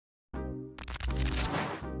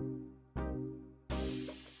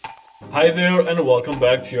Hi there and welcome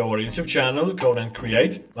back to our YouTube channel Code and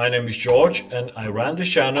Create. My name is George and I ran this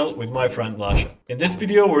channel with my friend Lasha. In this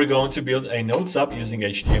video we're going to build a Notes app using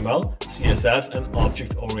HTML, CSS and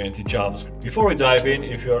Object-Oriented JavaScript. Before we dive in,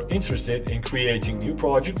 if you're interested in creating new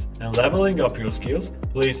projects and leveling up your skills,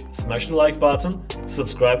 please smash the like button,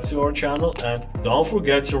 subscribe to our channel and don't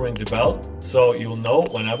forget to ring the bell so you'll know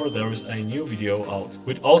whenever there is a new video out.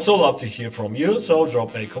 We'd also love to hear from you, so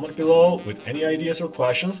drop a comment below with any ideas or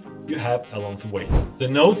questions you have along the way. The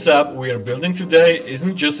Notes app we are building today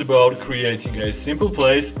isn't just about creating a simple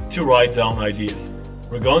place to write down ideas.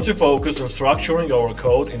 We're going to focus on structuring our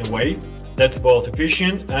code in a way that's both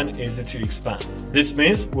efficient and easy to expand. This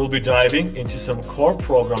means we'll be diving into some core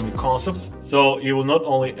programming concepts, so you will not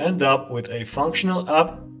only end up with a functional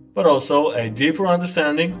app, but also a deeper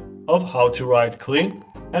understanding of how to write clean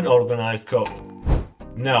and organized code.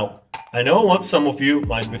 Now, I know what some of you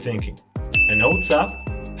might be thinking. A Notes app?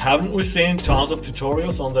 Haven't we seen tons of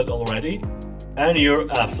tutorials on that already? And you're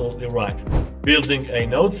absolutely right. Building a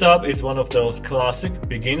Notes app is one of those classic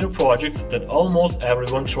beginner projects that almost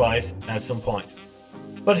everyone tries at some point.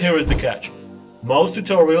 But here is the catch. Most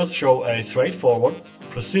tutorials show a straightforward,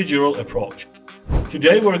 procedural approach.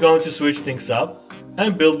 Today we're going to switch things up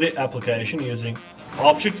and build the application using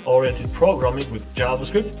object-oriented programming with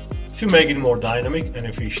JavaScript to make it more dynamic and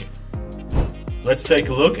efficient. Let's take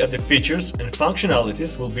a look at the features and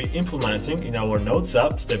functionalities we'll be implementing in our Notes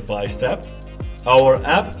app step by step. Our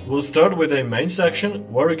app will start with a main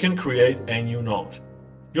section where you can create a new note.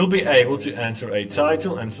 You'll be able to enter a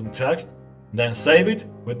title and some text, then save it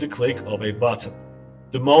with the click of a button.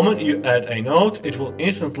 The moment you add a note, it will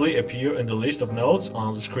instantly appear in the list of notes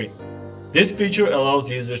on the screen. This feature allows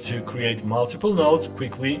users to create multiple notes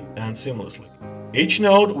quickly and seamlessly. Each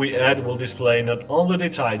note we add will display not only the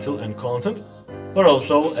title and content, but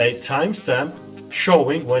also a timestamp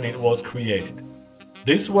showing when it was created.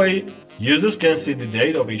 This way, users can see the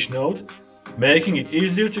date of each note, making it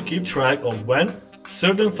easier to keep track of when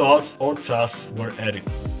certain thoughts or tasks were added.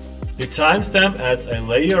 The timestamp adds a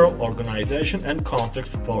layer of organization and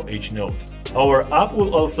context for each note. Our app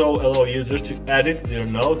will also allow users to edit their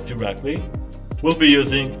notes directly. We'll be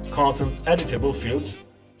using content editable fields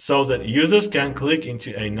so that users can click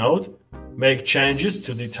into a note, make changes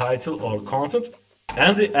to the title or content,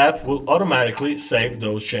 and the app will automatically save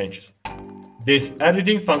those changes. This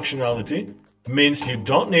editing functionality means you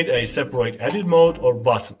don't need a separate edit mode or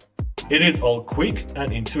button. It is all quick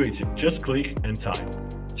and intuitive, just click and type.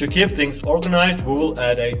 To keep things organized, we will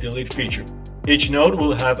add a delete feature. Each node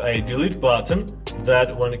will have a delete button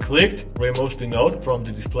that, when clicked, removes the node from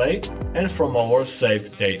the display and from our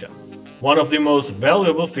saved data. One of the most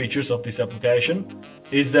valuable features of this application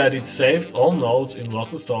is that it saves all nodes in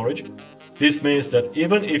local storage. This means that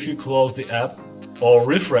even if you close the app or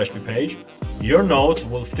refresh the page, your notes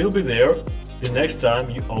will still be there the next time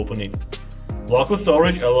you open it. Local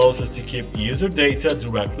storage allows us to keep user data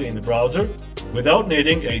directly in the browser without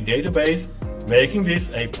needing a database, making this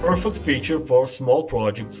a perfect feature for small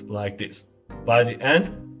projects like this. By the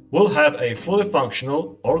end, we'll have a fully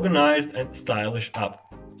functional, organized and stylish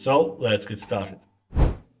app. So let's get started.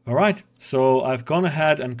 Alright, so I've gone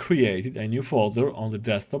ahead and created a new folder on the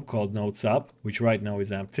desktop called Notes app, which right now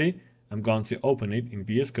is empty. I'm going to open it in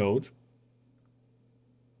VS Code.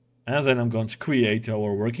 And then I'm going to create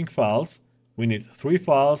our working files. We need 3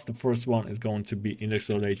 files. The first one is going to be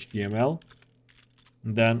index.html.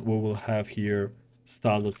 And then we will have here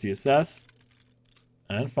style.css.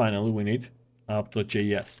 And finally we need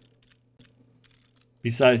app.js.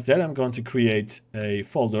 Besides that, I'm going to create a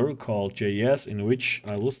folder called JS in which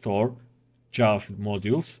I will store JavaScript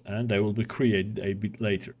modules, and they will be created a bit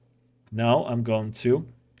later. Now I'm going to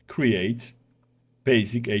create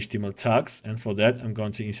basic HTML tags, and for that I'm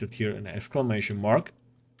going to insert here an exclamation mark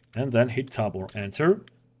and then hit tab or enter.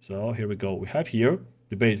 So here we go. We have here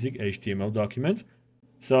the basic HTML document.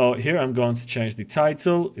 So here I'm going to change the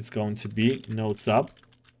title. It's going to be Notes app.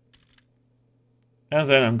 And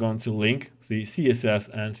then I'm going to link the CSS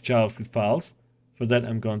and JavaScript files. For that,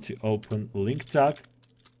 I'm going to open link tag.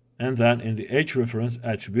 And then in the href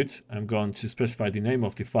attribute, I'm going to specify the name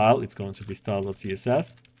of the file. It's going to be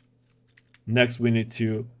style.css. Next, we need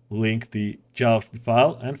to link the JavaScript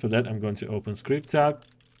file. And for that, I'm going to open script tag.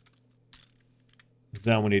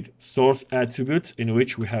 Then we need source attribute, in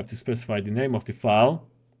which we have to specify the name of the file.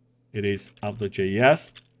 It is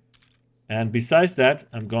app.js. And besides that,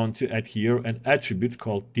 I'm going to add here an attribute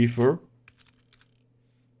called differ.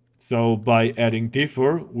 So by adding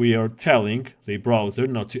differ, we are telling the browser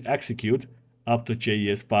not to execute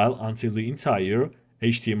app.js file until the entire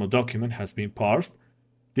HTML document has been parsed.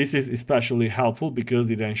 This is especially helpful because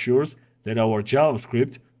it ensures that our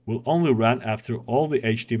JavaScript will only run after all the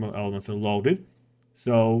HTML elements are loaded.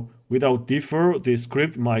 So without defer, the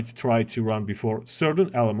script might try to run before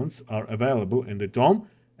certain elements are available in the DOM,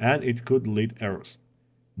 and it could lead errors.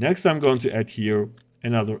 Next, I'm going to add here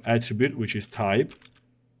another attribute, which is type,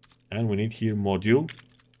 and we need here module.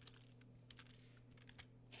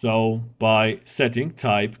 So by setting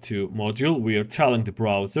type to module, we are telling the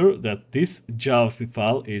browser that this JavaScript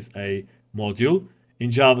file is a module. In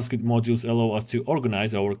JavaScript, modules allow us to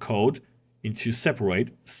organize our code into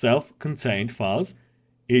separate self-contained files,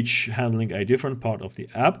 each handling a different part of the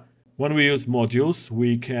app. When we use modules,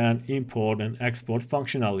 we can import and export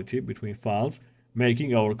functionality between files,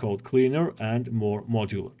 making our code cleaner and more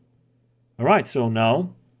modular. Alright, so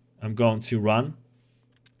now I'm going to run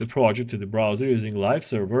the project to the browser using live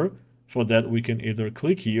server. For that, we can either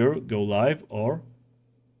click here, go live, or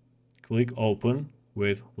click open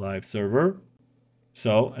with live server.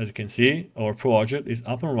 So as you can see, our project is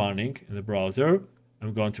up and running in the browser.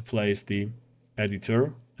 I'm going to place the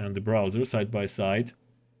editor and the browser side by side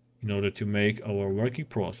in order to make our working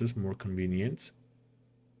process more convenient.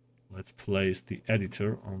 Let's place the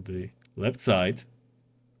editor on the left side.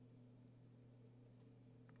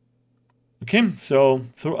 Okay, so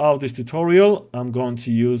throughout this tutorial, I'm going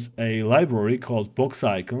to use a library called Box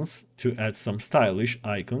Icons to add some stylish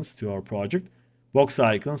icons to our project. Box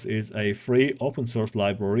Icons is a free open source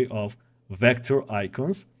library of vector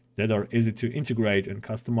icons that are easy to integrate and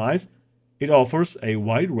customize. It offers a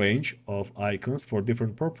wide range of icons for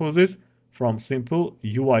different purposes, from simple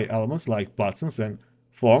UI elements like buttons and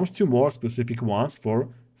forms to more specific ones for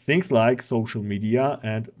things like social media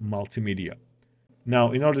and multimedia.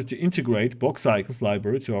 Now, in order to integrate Box Icons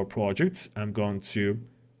library to our project, I'm going to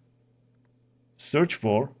search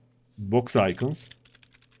for Box Icons.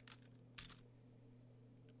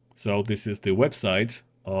 So this is the website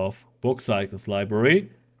of Box Icons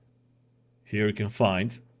library. Here you can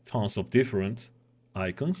find tons of different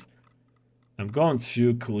icons. I'm going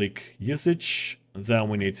to click usage, then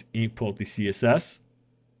we need to import the CSS,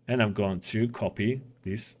 and I'm going to copy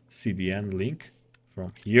this CDN link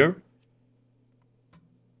from here.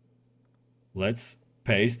 Let's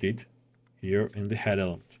paste it here in the head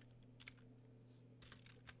element.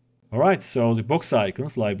 Alright, so the Box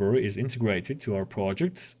Icons library is integrated to our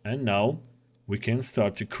project, and now we can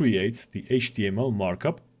start to create the HTML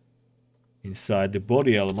markup. Inside the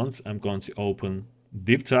body element, I'm going to open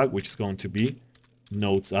div tag, which is going to be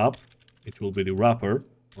nodes app. It will be the wrapper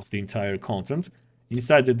of the entire content.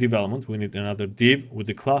 Inside the div element, we need another div with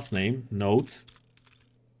the class name nodes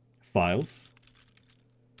files.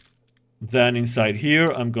 Then inside here,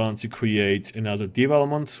 I'm going to create another div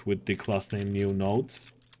element with the class name new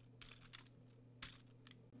nodes.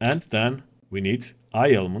 And then we need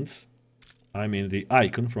I elements. I mean the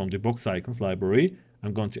icon from the Box Icons library.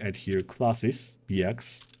 I'm going to add here classes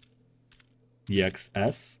bx,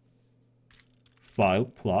 bxs, file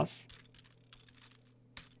plus.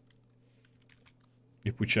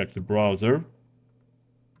 If we check the browser,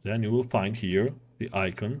 then you will find here the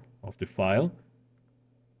icon of the file.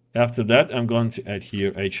 After that, I'm going to add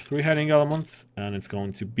here h3 heading element, and it's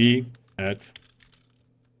going to be at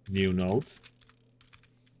new node.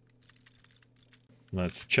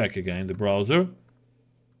 Let's check again the browser.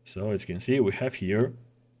 So as you can see, we have here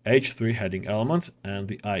h3 heading element and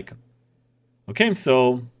the icon. Okay,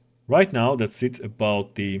 so right now that's it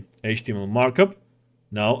about the HTML markup.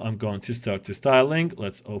 Now I'm going to start to styling.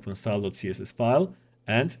 Let's open style.css file,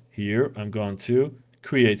 and here I'm going to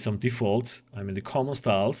create some defaults. I mean the common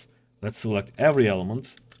styles. Let's select every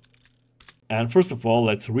element. And first of all,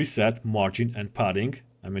 let's reset margin and padding.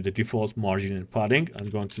 I mean the default margin and padding. I'm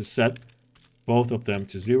going to set both of them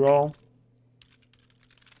to 0.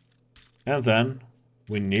 And then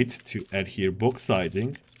we need to add here box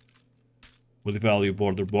sizing with the value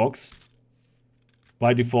border box.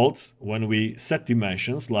 By default, when we set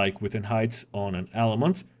dimensions like width and height on an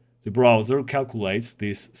element, the browser calculates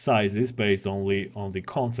these sizes based only on the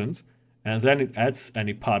content, and then it adds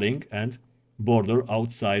any padding and border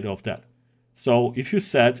outside of that. So if you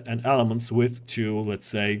set an element's width to, let's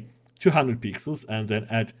say, 200 pixels and then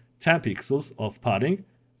add 10 pixels of padding,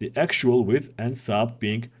 the actual width ends up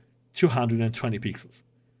being 220 pixels.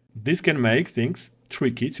 This can make things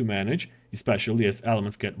tricky to manage, especially as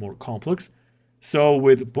elements get more complex. So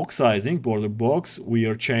with box sizing, border box, we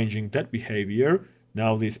are changing that behavior.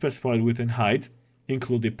 Now the specified width and height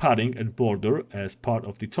include the padding and border as part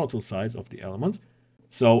of the total size of the element.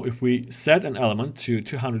 So if we set an element to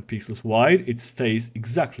 200 pixels wide, it stays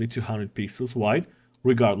exactly 200 pixels wide,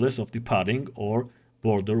 regardless of the padding or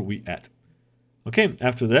border we add. Okay,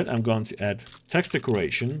 after that, I'm going to add text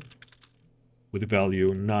decoration with the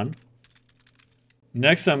value none.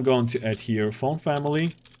 Next, I'm going to add here font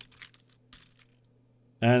family.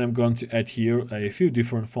 And I'm going to add here a few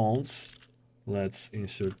different fonts. Let's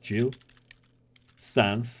insert Jill,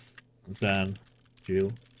 Sans, then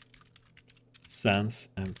Jill, Sans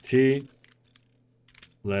MT.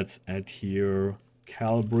 Let's add here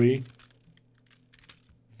Calibri.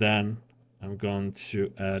 Then I'm going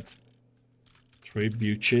to add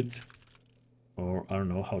Tribuchit, or I don't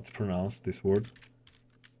know how to pronounce this word.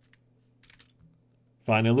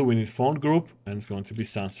 Finally, we need font group, and it's going to be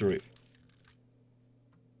sans serif.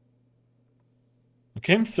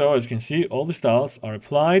 Okay, so as you can see, all the styles are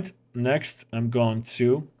applied. Next, I'm going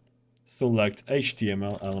to select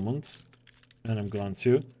HTML elements, and I'm going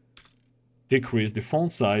to decrease the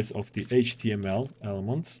font size of the HTML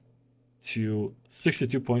elements to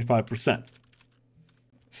 62.5%.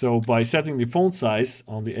 So by setting the font size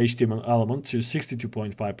on the HTML element to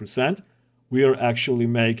 62.5%, we are actually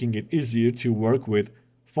making it easier to work with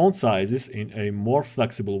font sizes in a more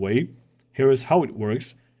flexible way. Here is how it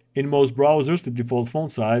works. In most browsers, the default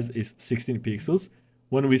font size is 16 pixels.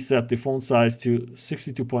 When we set the font size to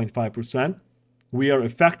 62.5%, we are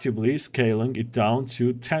effectively scaling it down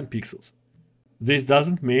to 10 pixels. This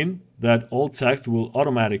doesn't mean that all text will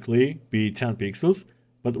automatically be 10 pixels,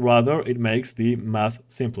 but rather it makes the math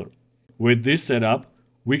simpler. With this setup,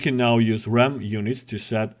 we can now use rem units to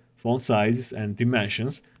set font sizes and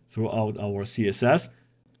dimensions throughout our CSS.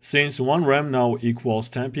 Since 1 rem now equals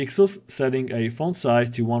 10 pixels, setting a font size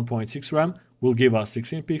to 1.6 rem will give us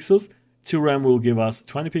 16 pixels, 2 rem will give us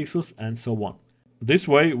 20 pixels, and so on. This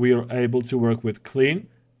way, we are able to work with clean,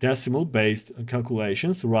 decimal-based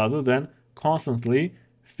calculations rather than constantly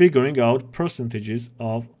figuring out percentages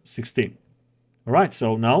of 16. Alright,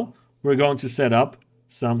 so now we're going to set up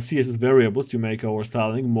some CSS variables to make our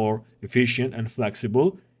styling more efficient and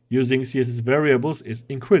flexible. Using CSS variables is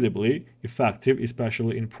incredibly effective,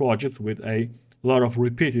 especially in projects with a lot of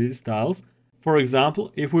repeated styles. For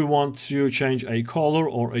example, if we want to change a color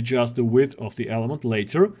or adjust the width of the element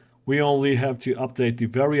later, we only have to update the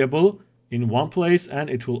variable in one place and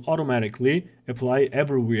it will automatically apply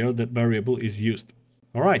everywhere that variable is used.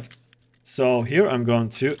 Alright, so here I'm going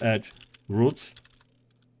to add roots.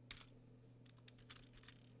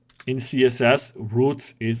 In CSS,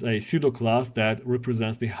 root is a pseudo class that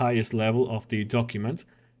represents the highest level of the document.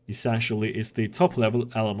 Essentially, it's the top level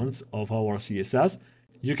element of our CSS.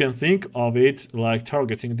 You can think of it like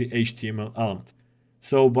targeting the HTML element.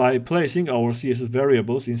 So by placing our CSS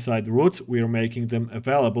variables inside root, we are making them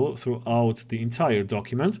available throughout the entire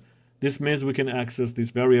document. This means we can access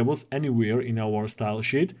these variables anywhere in our style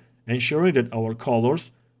sheet, ensuring that our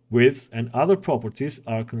colors, widths, and other properties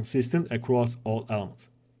are consistent across all elements.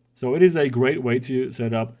 So it is a great way to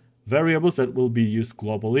set up variables that will be used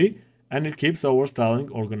globally, and it keeps our styling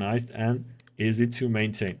organized and easy to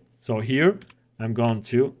maintain. So here I'm going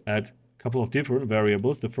to add a couple of different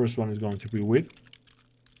variables. The first one is going to be width.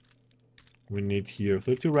 We need here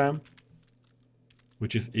 30 rem,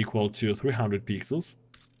 which is equal to 300 pixels.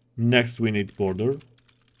 Next we need border.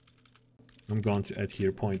 I'm going to add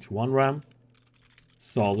here 0.1 rem,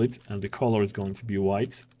 solid, and the color is going to be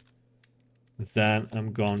white. Then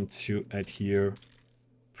I'm going to add here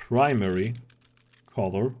primary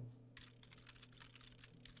color,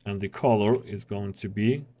 and the color is going to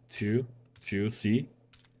be 2C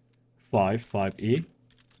 5E.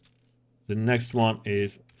 The next one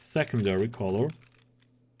is secondary color.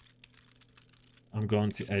 I'm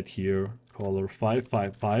going to add here color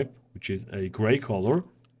 555, which is a gray color.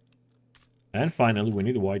 And finally, we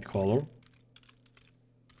need white color.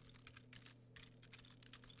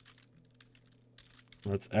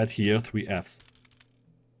 Let's add here 3 Fs.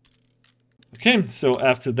 Okay, so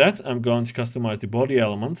after that, I'm going to customize the body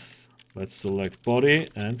elements. Let's select body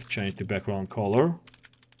and change the background color.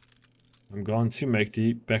 I'm going to make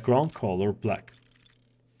the background color black.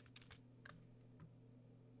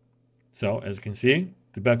 So as you can see,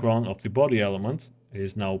 the background of the body element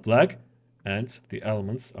is now black and the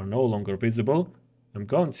elements are no longer visible. I'm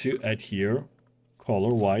going to add here color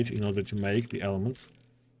white in order to make the elements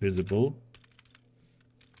visible.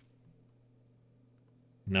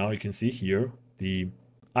 Now you can see here the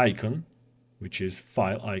icon, which is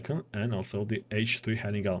file icon, and also the H3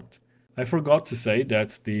 heading element. I forgot to say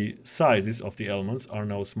that the sizes of the elements are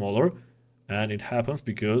now smaller, and it happens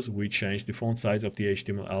because we changed the font size of the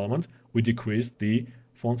HTML element. We decreased the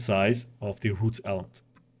font size of the root element.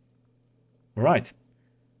 Alright,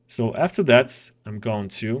 so after that, I'm going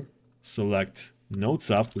to select Node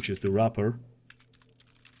Sub, which is the wrapper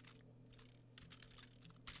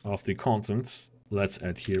of the contents Let's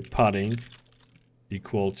add here padding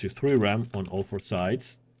equal to 3 rem on all 4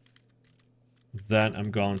 sides. Then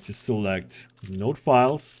I'm going to select node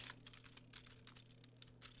files.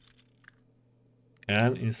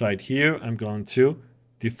 And inside here, I'm going to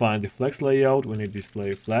define the flex layout when it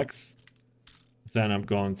display flex. Then I'm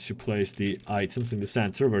going to place the items in the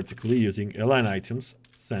center vertically using align items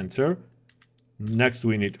center. Next,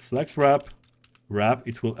 we need flex wrap. Wrap,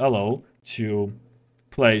 it will allow to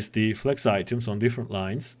place the flex items on different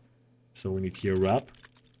lines. So we need here wrap.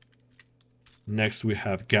 Next, we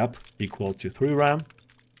have gap equal to 3 rem.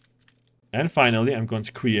 And finally, I'm going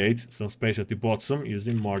to create some space at the bottom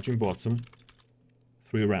using margin bottom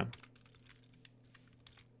 3 rem.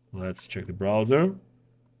 Let's check the browser.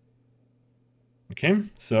 Okay,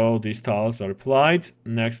 so these tiles are applied.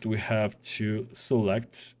 Next, we have to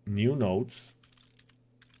select new nodes.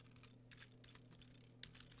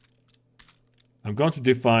 I'm going to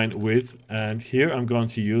define width, and here I'm going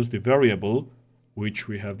to use the variable which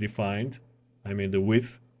we have defined, I mean the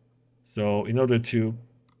width. So in order to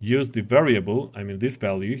use the variable, I mean this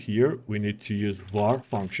value here, we need to use var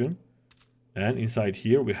function. And inside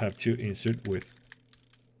here, we have to insert width.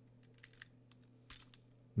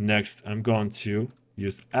 Next, I'm going to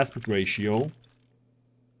use aspect ratio.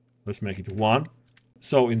 Let's make it 1.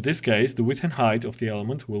 So in this case, the width and height of the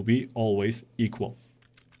element will be always equal.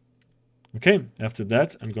 Okay, after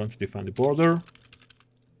that, I'm going to define the border.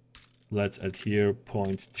 Let's add here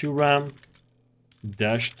 0.2 rem,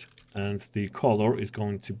 dashed, and the color is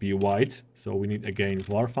going to be white. So we need again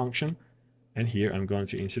var function. And here I'm going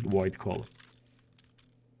to insert white color.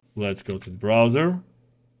 Let's go to the browser.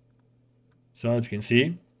 So as you can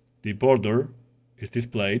see, the border is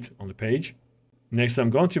displayed on the page. Next, I'm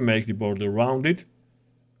going to make the border rounded.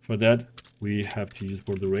 For that, we have to use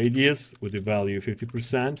border radius with the value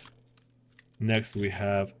 50%. Next, we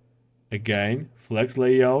have, again, flex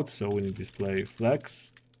layout. So we need display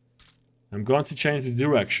flex. I'm going to change the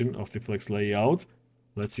direction of the flex layout.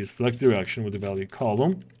 Let's use flex direction with the value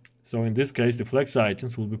column. So in this case, the flex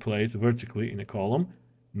items will be placed vertically in a column.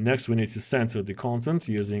 Next, we need to center the content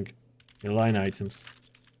using align items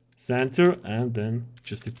center and then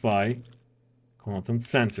justify content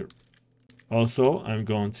center. Also, I'm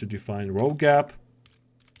going to define row gap.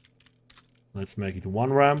 Let's make it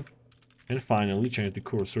 1 rem. And finally, change the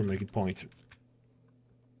cursor, make it pointer.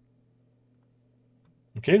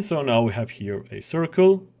 Okay, so now we have here a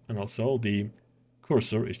circle, and also the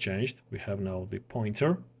cursor is changed. We have now the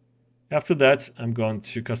pointer. After that, I'm going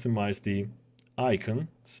to customize the icon.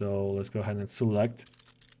 So let's go ahead and select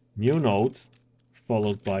new node,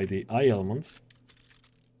 followed by the eye elements.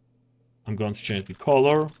 I'm going to change the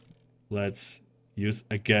color. Let's use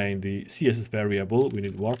again the CSS variable. We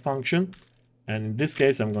need var function. And in this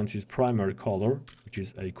case, I'm going to use primary color, which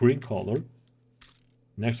is a green color.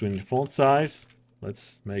 Next, we need font size.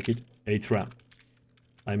 Let's make it 8 rem.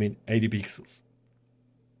 I mean 80 pixels.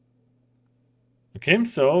 Okay,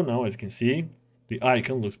 so now as you can see, the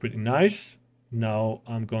icon looks pretty nice. Now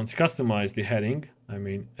I'm going to customize the heading, I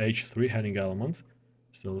mean H3 heading element.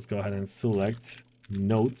 So let's go ahead and select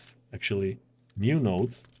nodes, actually new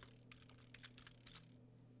nodes,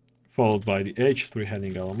 followed by the H3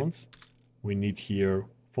 heading elements. We need here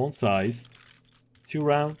font size 2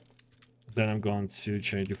 rem. Then I'm going to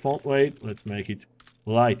change the font weight. Let's make it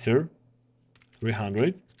lighter,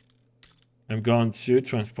 300. I'm going to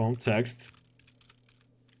transform text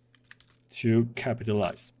to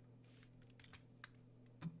capitalize.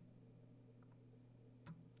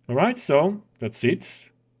 Alright, so that's it.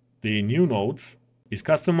 The new nodes is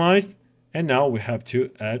customized, and now we have to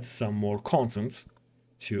add some more content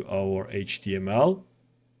to our HTML.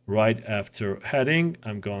 Right after heading,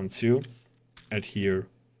 I'm going to add here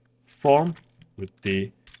form with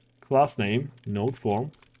the class name node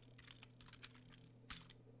form.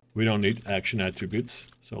 We don't need action attributes,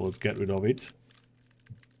 so let's get rid of it.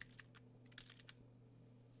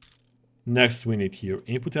 Next, we need here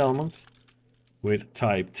input elements with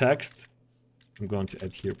type text. I'm going to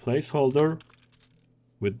add here placeholder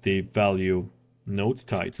with the value node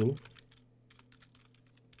title.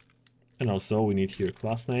 And also we need here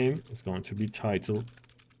class name. It's going to be title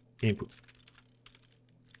input.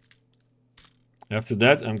 After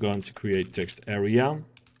that, I'm going to create text area.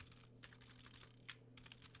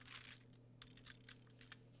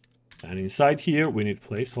 And inside here, we need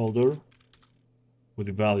placeholder with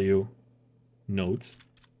the value nodes.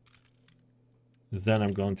 Then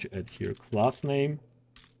I'm going to add here class name.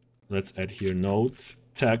 Let's add here nodes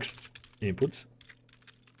text input.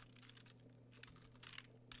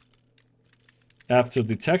 After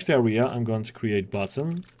the text area, I'm going to create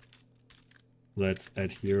button. Let's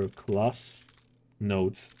add here class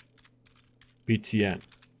nodes btn.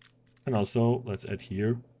 And also let's add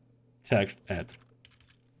here text add.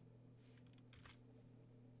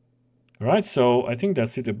 All right, so I think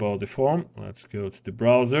that's it about the form. Let's go to the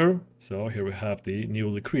browser. So here we have the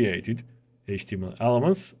newly created HTML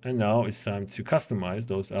elements, and now it's time to customize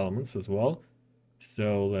those elements as well.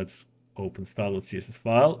 So let's open style.css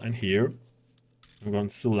file, and here I'm going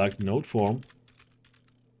to select node form.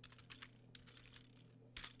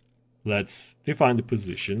 Let's define the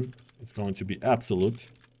position. It's going to be absolute.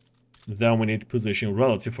 Then we need position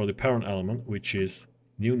relative for the parent element, which is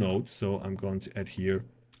new node. So I'm going to add here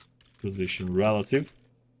position relative.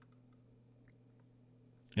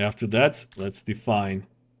 After that, let's define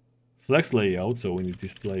flex layout. So we need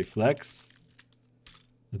display flex.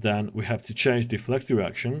 Then we have to change the flex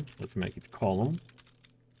direction. Let's make it column.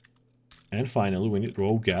 And finally, we need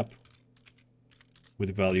row gap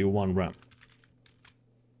with value 1 rem.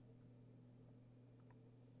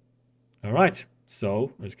 All right,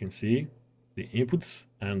 so as you can see, the inputs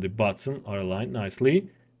and the button are aligned nicely.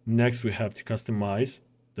 Next, we have to customize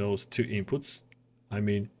those two inputs. I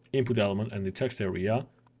mean, input element and the text area.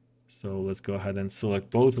 So let's go ahead and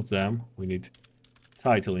select both of them. We need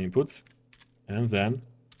title input, and then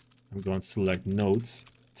I'm going to select nodes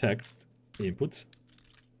text input.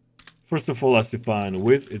 First of all, let's define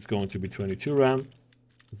width. It's going to be 22 rem.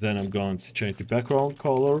 Then I'm going to change the background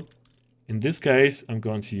color. In this case, I'm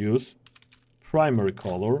going to use primary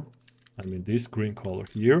color. I mean this green color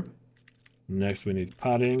here. Next, we need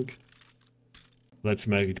padding. Let's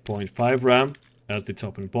make it 0.5 rem at the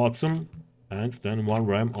top and bottom, and then 1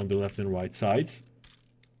 rem on the left and right sides.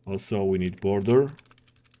 Also, we need border.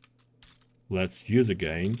 Let's use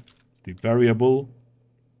again the variable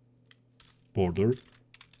border.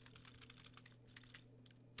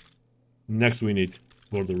 Next, we need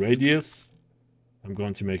border radius. I'm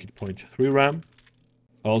going to make it 0.3 rem.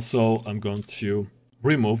 Also, I'm going to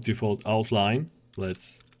remove default outline.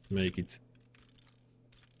 Let's make it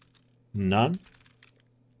none.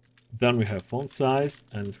 Then we have font size,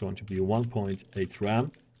 and it's going to be 1.8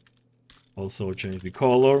 rem. Also change the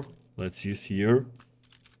color. Let's use here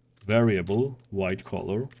variable white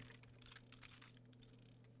color.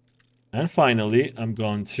 And finally, I'm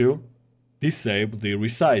going to disable the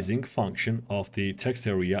resizing function of the text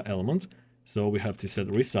area element. So we have to set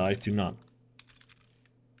resize to none.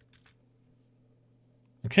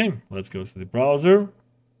 Okay, let's go to the browser.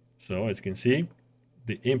 So as you can see,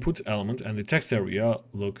 the input element and the text area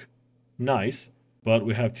look nice, but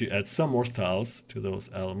we have to add some more styles to those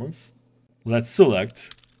elements. Let's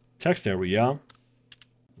select text area.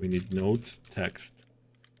 We need node text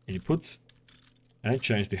input and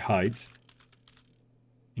change the height.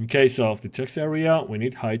 In case of the text area, we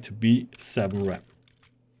need height to be 7 rem.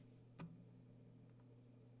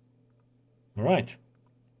 All right.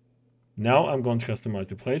 Now I'm going to customize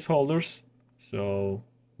the placeholders. So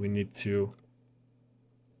we need to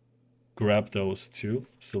grab those two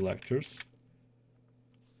selectors.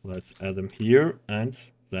 Let's add them here, and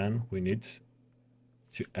then we need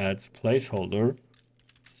to add placeholder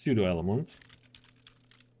pseudo element.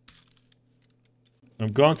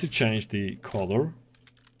 I'm going to change the color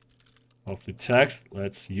of the text.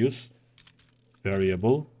 Let's use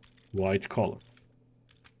variable white color.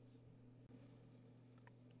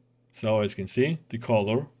 So as you can see, the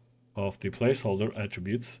color of the placeholder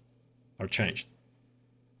attributes are changed.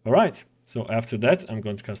 All right, so after that, I'm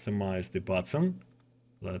going to customize the button.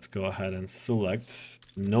 Let's go ahead and select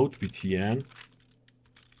node btn.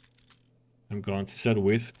 I'm going to set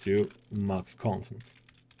width to max content.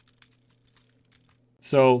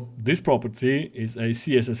 So this property is a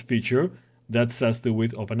CSS feature that sets the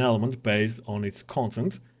width of an element based on its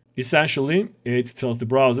content. Essentially, it tells the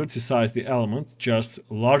browser to size the element just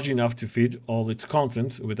large enough to fit all its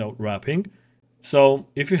content without wrapping. So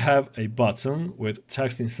if you have a button with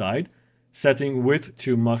text inside, setting width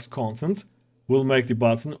to max content will make the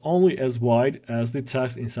button only as wide as the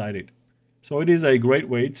text inside it. So it is a great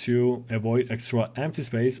way to avoid extra empty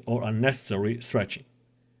space or unnecessary stretching.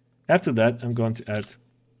 After that, I'm going to add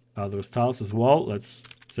other styles as well. Let's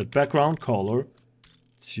set background color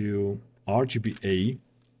to RGBA.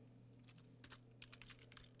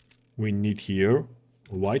 We need here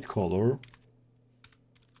white color,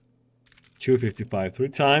 255 3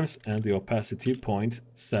 times, and the opacity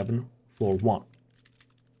 0.741.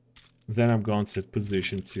 Then I'm going to set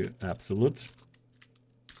position to absolute.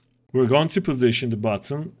 We're going to position the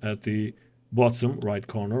button at the bottom right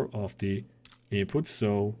corner of the input.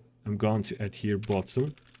 So I'm going to add here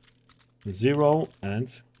bottom 0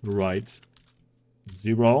 and right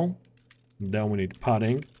 0. Then we need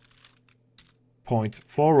padding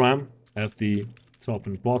 0.4 rem at the top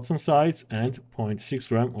and bottom sides and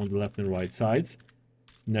 0.6 rem on the left and right sides.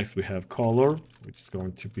 Next we have color, which is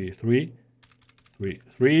going to be 3, 3,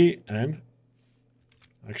 3, and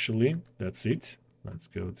actually that's it. Let's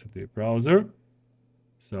go to the browser.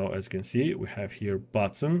 So as you can see, we have here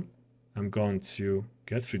button. I'm going to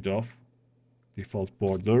get rid of default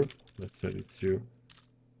border. Let's set it to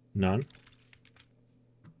none.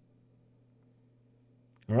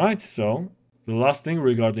 All right, so the last thing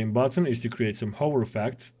regarding button is to create some hover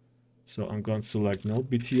effect. So I'm going to select node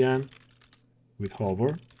btn with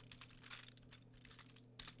hover.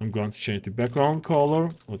 I'm going to change the background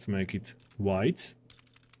color. Let's make it white.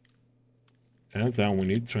 And then we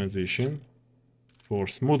need transition for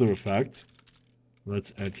smoother effect.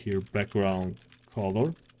 Let's add here background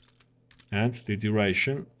color. And the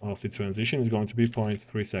duration of the transition is going to be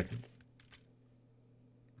 0.3 seconds.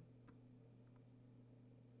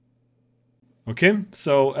 Okay,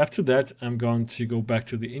 so after that, I'm going to go back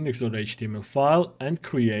to the index.html file and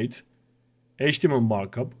create HTML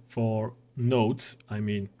markup for nodes. I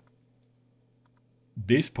mean,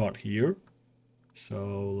 this part here.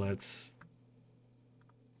 So let's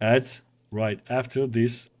add right after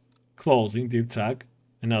this closing div tag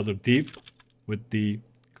another div with the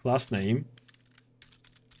class name.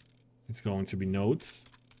 It's going to be nodes.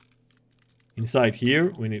 Inside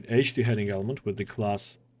here, we need ht heading element with the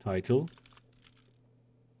class title.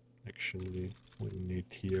 Actually, we need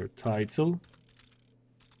here title.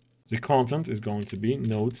 The content is going to be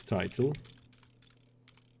nodes title.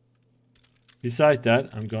 Besides that,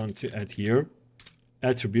 I'm going to add here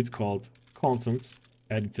attribute called contents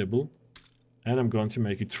editable, and I'm going to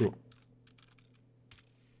make it true.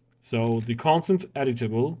 So the content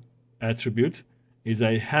editable attribute is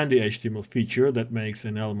a handy HTML feature that makes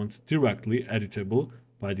an element directly editable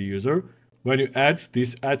by the user. When you add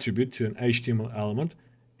this attribute to an HTML element,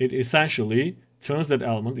 it essentially turns that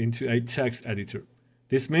element into a text editor.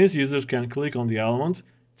 This means users can click on the element,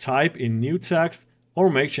 type in new text, or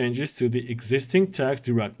make changes to the existing text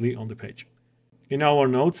directly on the page. In our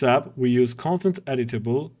Nodes app, we use content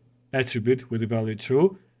editable attribute with the value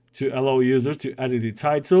true to allow users to edit the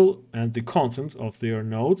title and the content of their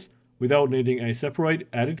nodes without needing a separate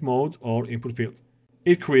edit mode or input field.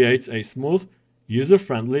 It creates a smooth,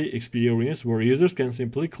 user-friendly experience where users can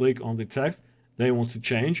simply click on the text they want to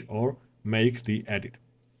change or make the edit.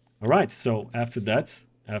 Alright, so after that,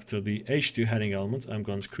 after the h2 heading element, I'm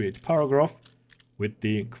going to create a paragraph with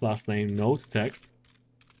the class name nodes text.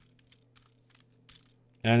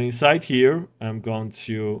 And inside here, I'm going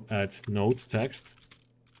to add nodes text.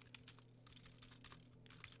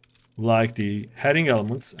 Like the heading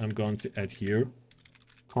elements, I'm going to add here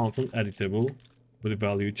content editable with the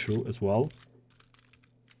value true as well.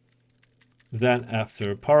 Then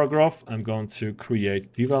after paragraph, I'm going to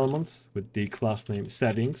create div elements with the class name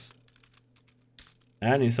settings.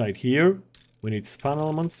 And inside here, we need span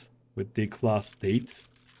elements with the class dates.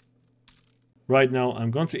 Right now,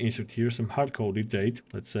 I'm going to insert here some hard-coded date.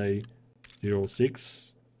 Let's say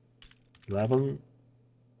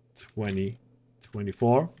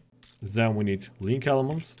 06/11/2024. Then we need link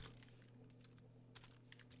elements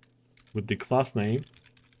with the class name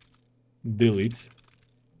delete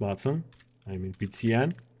button. I mean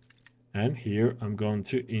btn, and here I'm going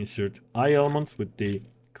to insert I elements with the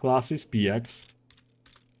classes bx,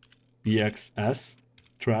 bxs,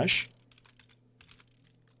 trash.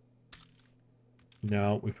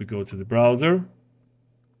 Now if we go to the browser,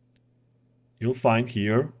 you'll find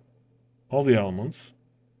here all the elements,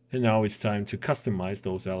 and now it's time to customize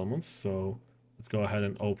those elements. So let's go ahead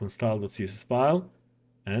and open style.css file,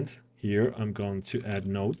 and here I'm going to add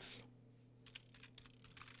nodes.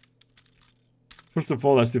 First of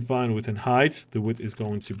all, let's define width and height. The width is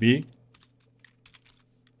going to be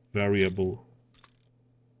variable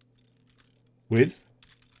width.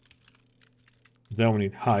 Then we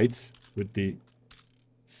need height with the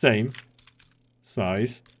same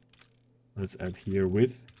size. Let's add here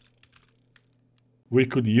width. We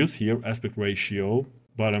could use here aspect ratio,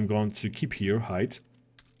 but I'm going to keep here height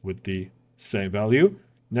with the same value.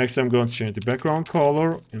 Next, I'm going to change the background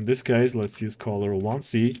color. In this case, let's use color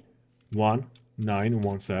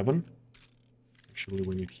 1C1917. Actually,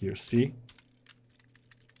 we need here C.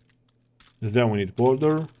 Then we need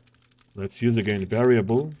border. Let's use again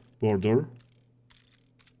variable border.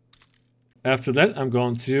 After that, I'm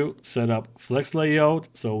going to set up flex layout.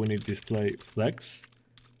 So we need display flex.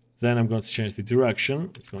 Then I'm going to change the direction.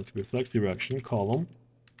 It's going to be flex direction column.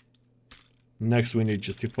 Next, we need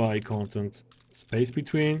justify content space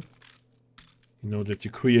between in order to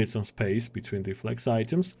create some space between the flex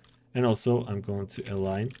items. And also, I'm going to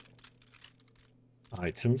align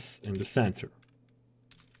items in the center.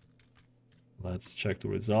 Let's check the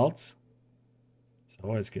results.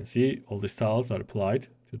 So as you can see, all the styles are applied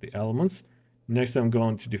to the elements. Next, I'm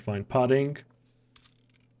going to define padding.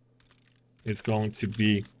 It's going to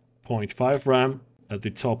be 0.5 rem at the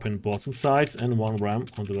top and bottom sides and 1 rem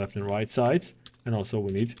on the left and right sides. And also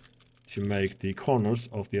we need to make the corners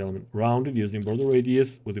of the element rounded using border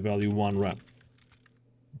radius with the value 1 rem.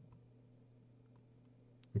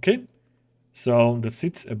 Okay, so that's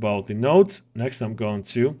it about the notes. Next, I'm going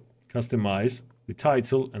to customize the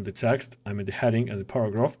title and the text. I mean the heading and the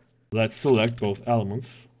paragraph. Let's select both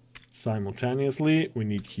elements simultaneously. We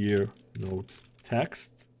need here note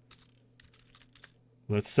text.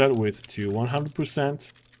 Let's set width to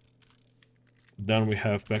 100%. Then we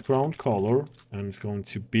have background color, and it's going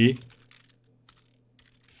to be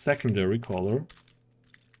secondary color.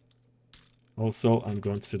 Also, I'm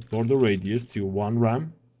going to set border radius to 1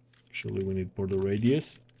 rem. Actually, we need border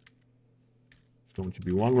radius. It's going to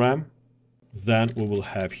be 1 rem. Then we will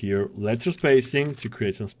have here letter spacing to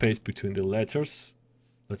create some space between the letters.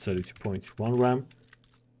 Let's set it to 0.1 rem.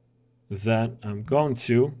 Then I'm going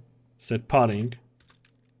to set padding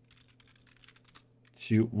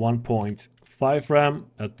to 1.5 rem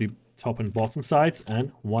at the top and bottom sides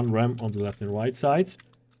and 1 rem on the left and right sides.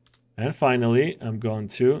 And finally, I'm going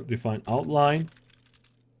to define outline,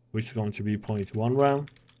 which is going to be 0.1 rem,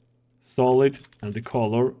 solid, and the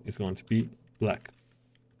color is going to be black.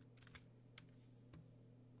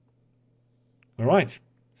 All right,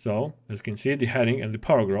 so as you can see, the heading and the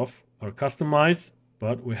paragraph are customized,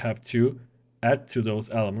 but we have to add to those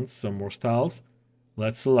elements some more styles.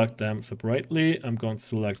 Let's select them separately. I'm going to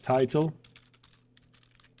select title.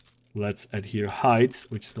 Let's add here height,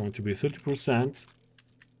 which is going to be 30%.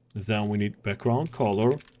 Then we need background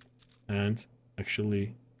color, and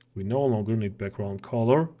actually we no longer need background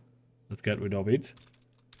color. Let's get rid of it.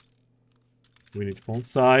 We need font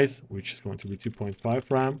size, which is going to be 2.5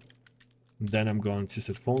 rem. Then I'm going to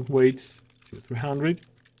set font weight to 300.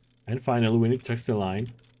 And finally, we need text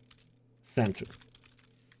align center.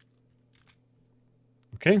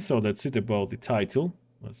 Okay, so that's it about the title.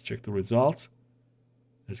 Let's check the results.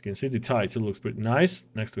 As you can see, the title looks pretty nice.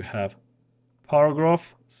 Next, we have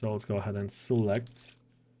paragraph. So let's go ahead and select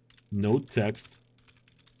node text.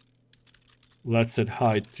 Let's set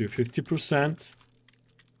height to 50%.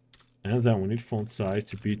 And then we need font size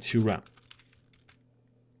to be 2 rem.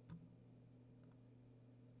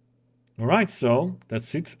 All right, so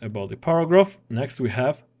that's it about the paragraph. Next, we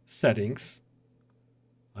have settings.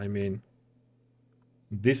 I mean,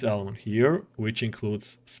 this element here, which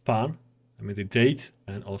includes span, the date,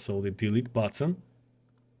 and also the delete button.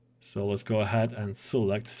 So let's go ahead and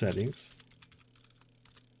select settings.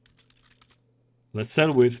 Let's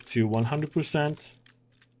set width to 100%.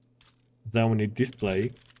 Then we need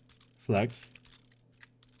display flex,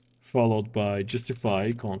 followed by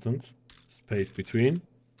justify content, space between,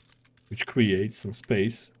 which creates some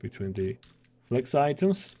space between the flex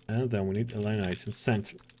items, and then we need align item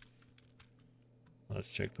center.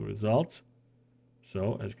 Let's check the results.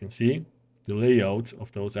 So as you can see, the layout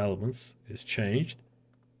of those elements is changed.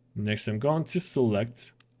 Next, I'm going to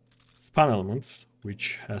select span elements,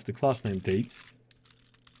 which has the class name date.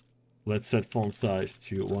 Let's set font size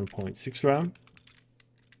to 1.6 rem.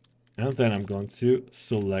 And then I'm going to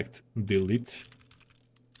select delete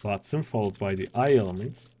button, followed by the I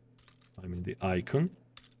element, the icon.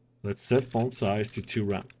 Let's set font size to 2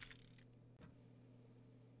 rem.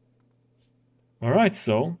 Alright,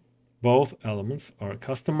 so both elements are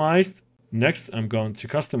customized. Next, I'm going to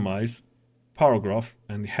customize paragraph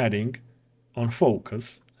and heading on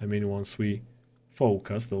focus. Once we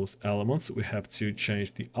focus those elements, we have to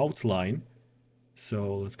change the outline.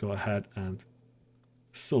 So let's go ahead and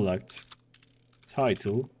select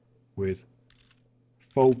title with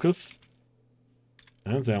focus.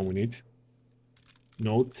 And then we need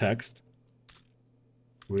node text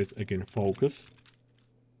with, again, focus.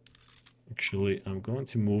 Actually, I'm going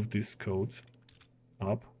to move this code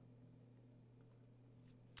up.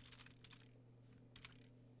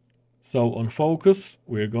 So on focus,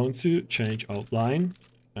 we're going to change outline,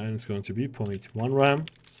 and it's going to be 0.1 rem,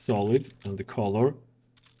 solid, and the color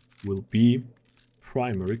will be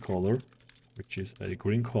primary color, which is a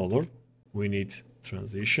green color. We need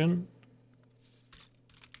transition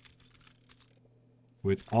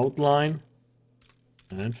with outline,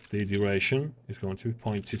 and the duration is going to be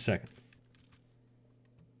 0.2 seconds.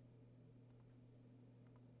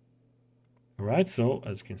 Alright, so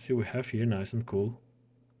as you can see, we have here nice and cool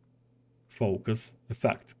focus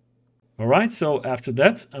effect. Alright, so after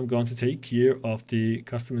that, I'm going to take care of the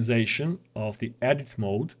customization of the edit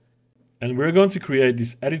mode. And we're going to create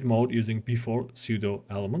this edit mode using before pseudo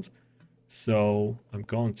element. So I'm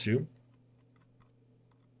going to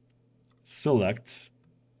select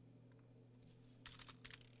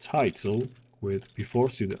title with before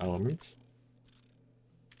pseudo elements,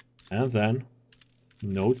 and then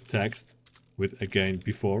node text with again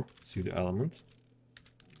before pseudo elements.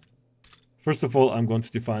 First of all, I'm going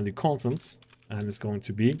to define the content, and it's going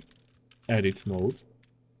to be edit mode.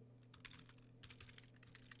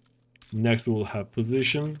 Next, we'll have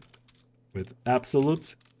position with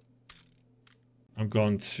absolute. I'm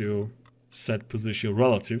going to set position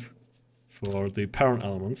relative for the parent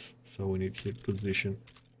elements. So we need here position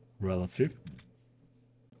relative.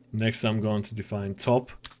 Next, I'm going to define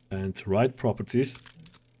top and right properties.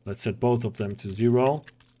 Let's set both of them to 0.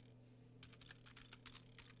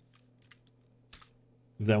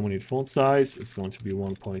 Then we need font size. It's going to be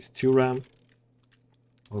 1.2 rem.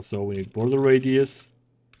 Also, we need border radius.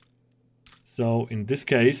 So in this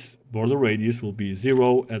case, border radius will be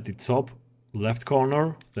 0 at the top left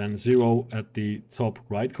corner, then 0 at the top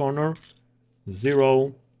right corner,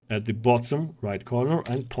 0 at the bottom right corner,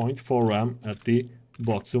 and 0.4 rem at the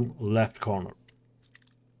bottom left corner.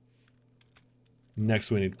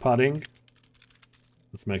 Next, we need padding.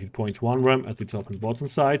 Let's make it 0.1 rem at the top and bottom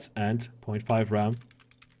sides, and 0.5 rem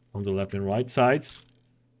on the left and right sides.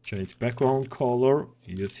 Change background color.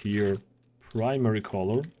 Use here primary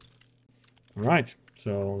color. Alright,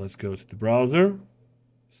 so let's go to the browser.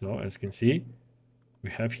 So as you can see, we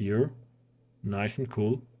have here nice and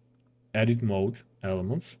cool edit mode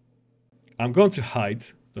elements. I'm going to hide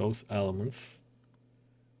those elements.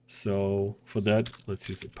 So for that, let's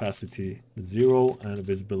use opacity 0 and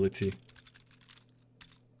visibility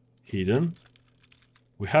hidden.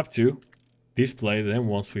 We have to display them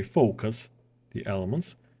once we focus the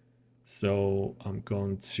elements. So I'm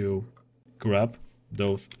going to grab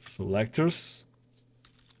those selectors.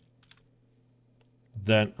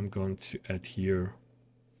 Then I'm going to add here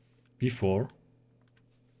before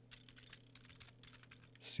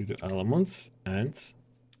pseudo elements, and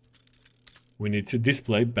we need to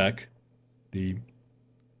display back the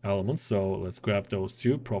elements. So let's grab those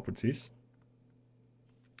two properties,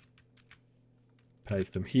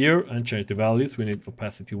 paste them here, and change the values. We need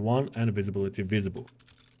opacity 1 and visibility visible.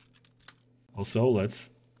 Also, let's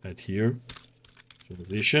add here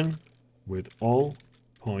transition with all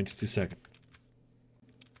 0.2 second.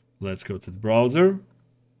 Let's go to the browser.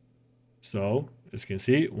 So as you can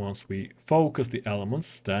see, once we focus the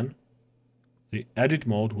elements, then the edit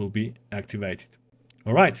mode will be activated.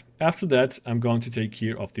 All right, after that, I'm going to take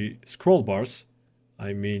care of the scroll bars.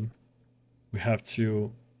 I mean, we have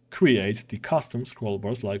to create the custom scroll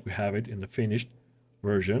bars like we have it in the finished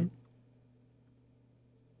version.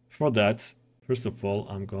 For that, first of all,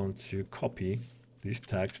 I'm going to copy this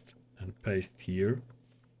text and paste here.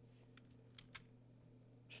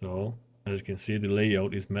 So as you can see, the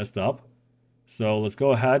layout is messed up. So let's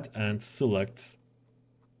go ahead and select.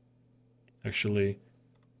 Actually,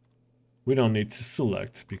 we don't need to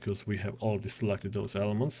select because we have already selected those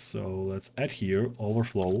elements. So let's add here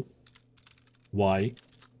overflow Y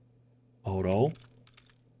auto,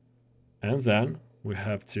 and then we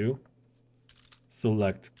have to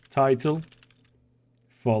select title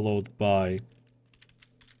followed by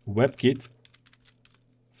WebKit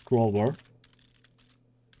scroll bar.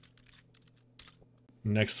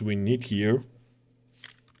 Next, we need here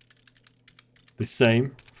the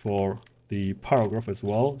same for the paragraph as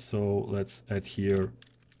well. So let's add here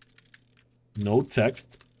node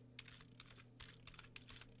text.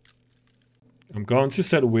 I'm going to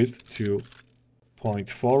set width to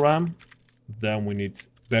 0.4 rem. Then we need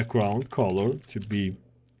background color to be,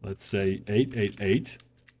 let's say, 888,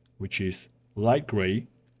 which is light gray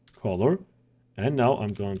color. And now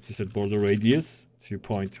I'm going to set border radius to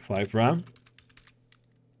 0.5 rem.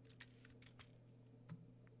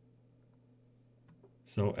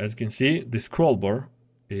 So as you can see, the scroll bar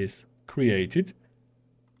is created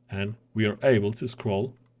and we are able to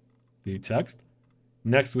scroll the text.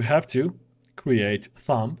 Next, we have to create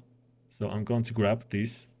thumb. So I'm going to grab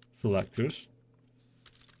these selectors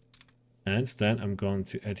and then I'm going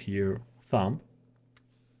to add here thumb.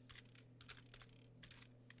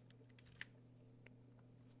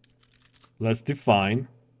 Let's define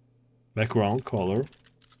background color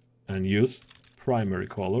and use primary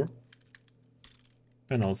color.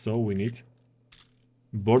 And also we need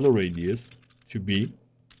border radius to be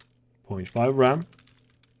 0.5 rem.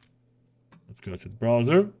 Let's go to the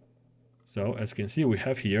browser. So as you can see, we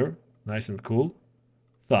have here nice and cool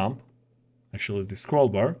thumb, actually the scroll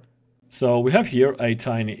bar. So we have here a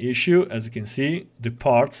tiny issue. As you can see, the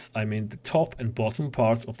parts, I mean the top and bottom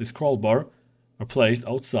parts of the scroll bar are placed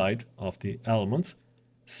outside of the element.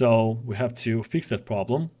 So we have to fix that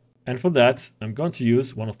problem. And for that, I'm going to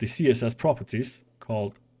use one of the CSS properties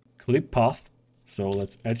called clip path. So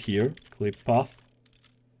let's add here clip path.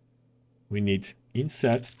 We need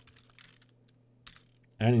inset.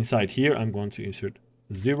 And inside here, I'm going to insert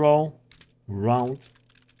 0, round,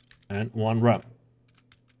 and 1 rem.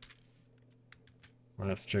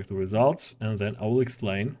 Let's check the results, and then I will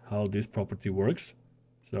explain how this property works.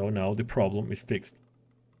 So now the problem is fixed.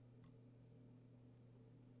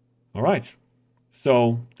 All right.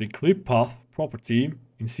 So the clip path property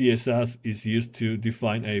in CSS is used to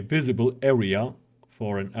define a visible area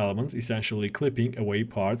for an element, essentially clipping away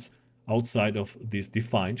parts outside of this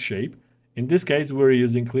defined shape. In this case, we're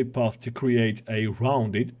using clip path to create a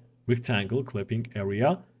rounded rectangle clipping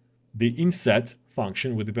area. The inset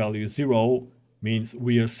function with the value 0 means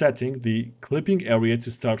we are setting the clipping area to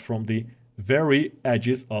start from the very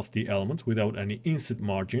edges of the element without any inset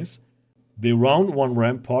margins. The round 1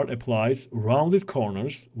 rem part applies rounded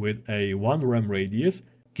corners with a 1 rem radius,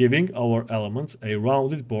 giving our elements a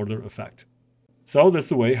rounded border effect. So that's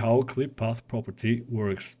the way how clip path property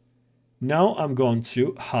works. Now I'm going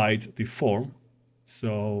to hide the form.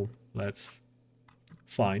 So let's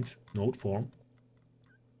find node form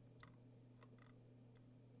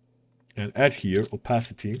and add here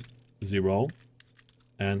opacity 0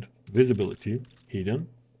 and visibility hidden.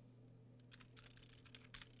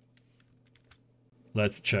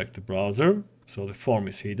 Let's check the browser. So the form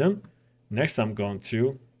is hidden. Next, I'm going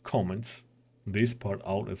to comment this part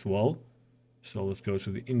out as well. So let's go to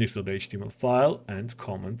the index.html file and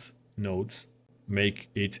comment nodes, make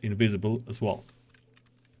it invisible as well.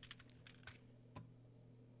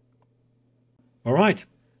 All right.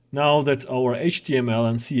 Now that our HTML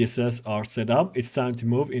and CSS are set up, it's time to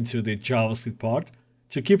move into the JavaScript part.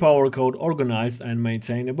 To keep our code organized and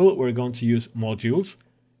maintainable, we're going to use modules.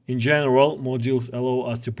 In general, modules allow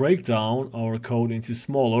us to break down our code into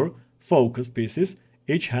smaller, focused pieces,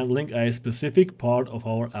 each handling a specific part of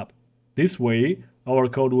our app. This way, our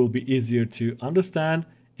code will be easier to understand,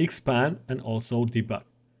 expand, and also debug.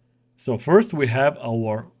 So first we have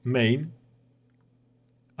our main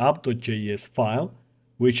app.js file,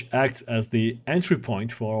 which acts as the entry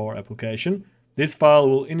point for our application. This file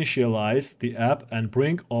will initialize the app and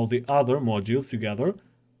bring all the other modules together.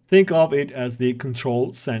 Think of it as the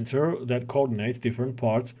control center that coordinates different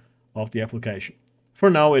parts of the application. For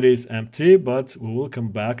now it is empty, but we will come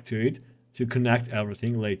back to it to connect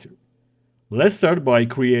everything later. Let's start by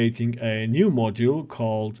creating a new module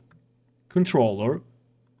called controller,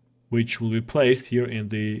 which will be placed here in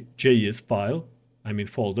the JS file,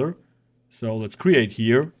 folder. So let's create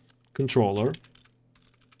here controller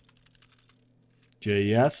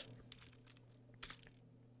JS.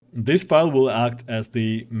 This file will act as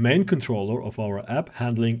the main controller of our app,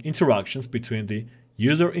 handling interactions between the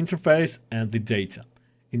user interface and the data.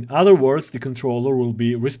 In other words, the controller will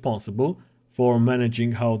be responsible for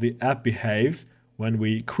managing how the app behaves when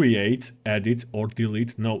we create, edit, or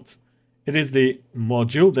delete nodes. It is the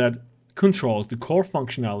module that controls the core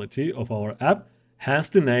functionality of our app, hence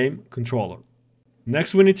the name controller.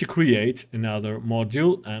 Next, we need to create another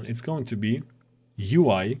module, and it's going to be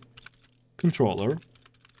UI controller.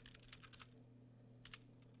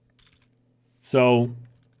 So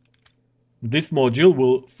this module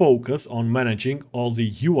will focus on managing all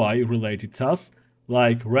the UI related tasks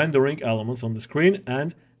like rendering elements on the screen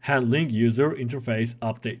and handling user interface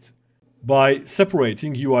updates. By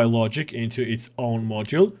separating UI logic into its own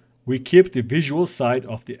module, we keep the visual side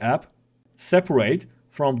of the app separate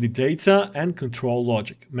from the data and control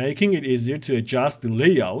logic, making it easier to adjust the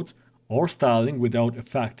layout or styling without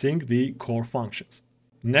affecting the core functions.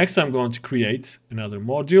 Next, I'm going to create another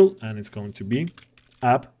module, and it's going to be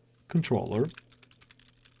app controller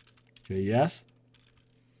JS.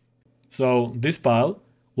 So this file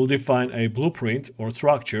will define a blueprint or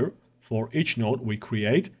structure for each node we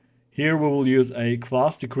create. Here we will use a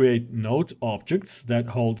class to create node objects that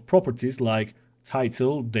hold properties like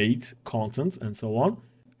title, date, content, and so on.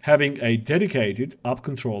 Having a dedicated app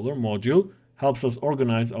controller module helps us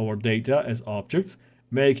organize our data as objects,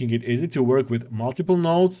 making it easy to work with multiple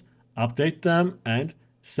nodes, update them, and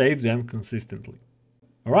save them consistently.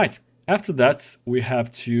 All right, after that, we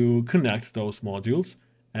have to connect those modules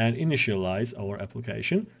and initialize our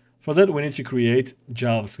application. For that, we need to create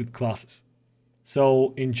JavaScript classes.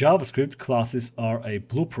 So in JavaScript, classes are a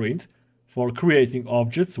blueprint for creating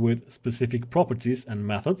objects with specific properties and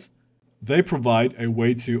methods. They provide a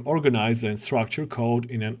way to organize and structure code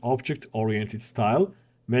in an object-oriented style,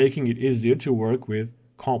 making it easier to work with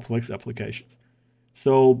complex applications.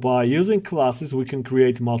 So by using classes, we can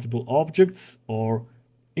create multiple objects or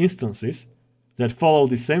instances that follow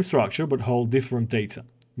the same structure but hold different data.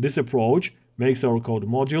 This approach makes our code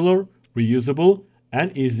modular, reusable,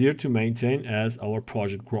 and easier to maintain as our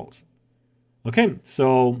project grows. Okay,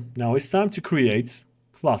 so now it's time to create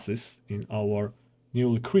classes in our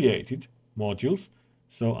newly created modules.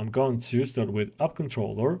 So I'm going to start with app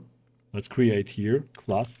controller. Let's create here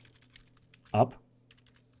class app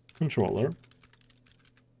controller.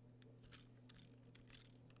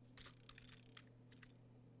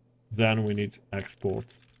 Then we need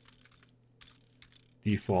export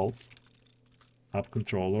default app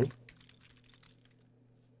controller.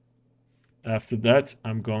 After that,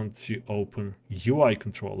 I'm going to open UI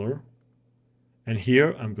controller. And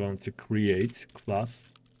here I'm going to create class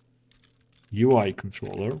UI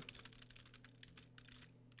controller.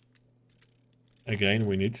 Again,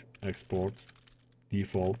 we need export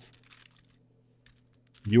default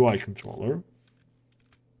UI controller.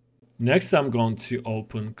 Next, I'm going to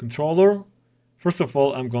open controller. First of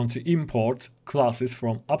all, I'm going to import classes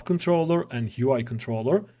from app controller and UI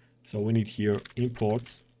controller. So we need here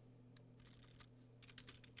import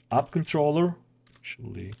app controller.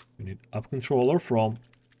 Actually, we need app controller from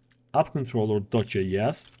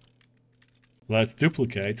appcontroller.js. Let's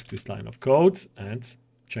duplicate this line of code and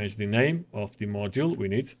change the name of the module. We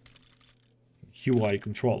need UI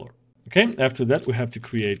controller. Okay, after that we have to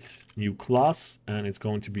create new class and it's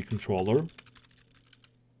going to be controller.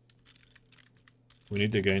 We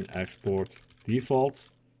need again export default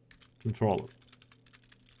controller.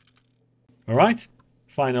 All right,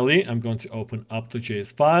 finally I'm going to open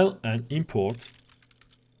app.js file and import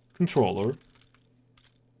controller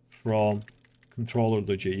from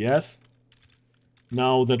controller.js.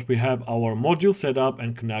 Now that we have our module set up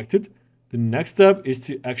and connected, the next step is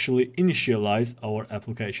to actually initialize our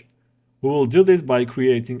application. We will do this by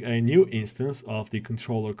creating a new instance of the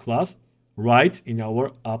controller class right in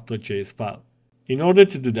our app.js file. In order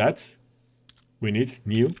to do that, we need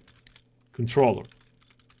new controller.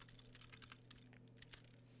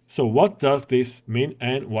 So what does this mean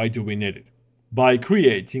and why do we need it? By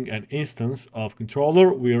creating an instance of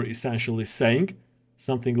controller, we are essentially saying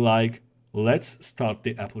something like, let's start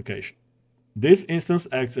the application. This instance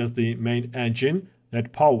acts as the main engine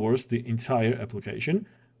that powers the entire application.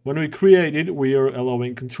 When we create it, we are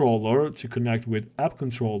allowing controller to connect with app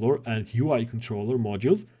controller and UI controller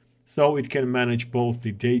modules, so it can manage both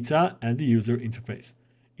the data and the user interface.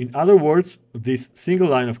 In other words, this single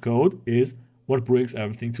line of code is what brings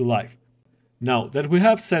everything to life. Now that we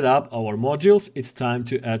have set up our modules, it's time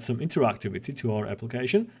to add some interactivity to our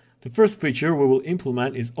application. The first feature we will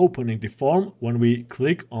implement is opening the form when we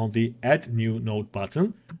click on the Add New Node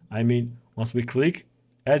button. I mean, once we click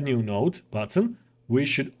Add New Node button, we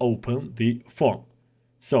should open the form.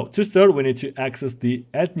 So to start, we need to access the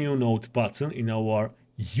Add New Node button in our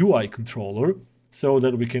UI controller so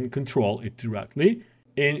that we can control it directly.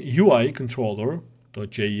 In UI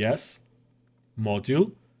controller.js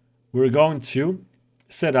module, we're going to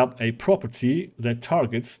set up a property that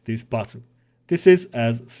targets this button. This is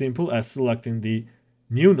as simple as selecting the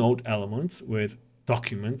new node element with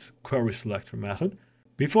document query selector method.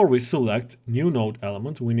 Before we select new node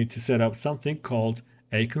element, we need to set up something called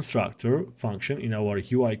a constructor function in our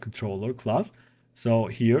UI controller class. So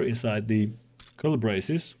here inside the curly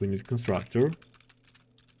braces, we need constructor.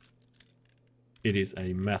 It is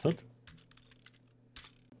a method.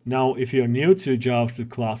 Now, if you're new to JavaScript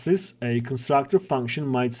classes, a constructor function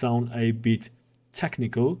might sound a bit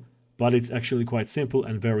technical, but it's actually quite simple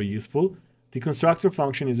and very useful. The constructor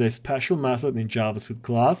function is a special method in JavaScript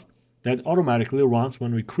class that automatically runs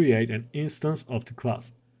when we create an instance of the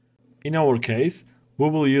class. In our case, we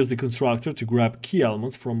will use the constructor to grab key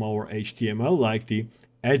elements from our HTML, like the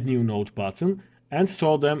Add New Node button, and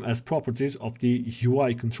store them as properties of the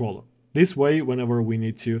UI controller. This way, whenever we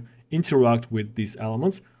need to interact with these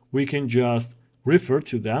elements, we can just refer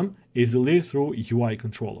to them easily through UI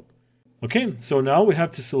controller. Okay, so now we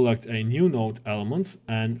have to select a new node element,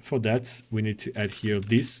 and for that we need to add here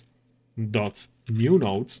this dot new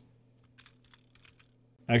nodes.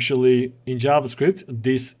 Actually, in JavaScript,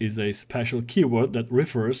 this is a special keyword that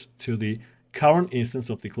refers to the current instance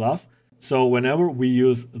of the class. So whenever we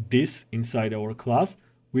use this inside our class,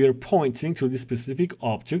 we are pointing to the specific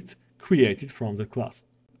object created from the class.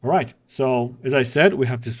 All right, so as I said, we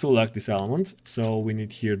have to select this element. So we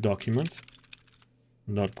need here document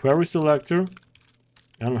dot query selector,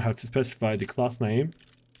 and we have to specify the class name.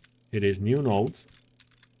 It is new nodes.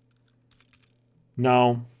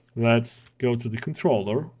 Now let's go to the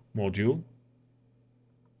controller module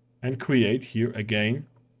and create here again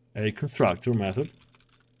a constructor method.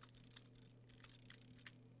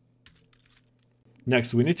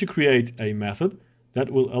 Next, we need to create a method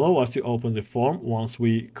that will allow us to open the form once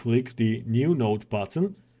we click the New Node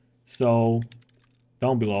button. So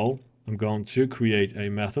down below, I'm going to create a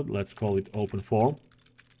method. Let's call it OpenForm.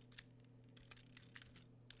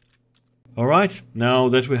 Alright, now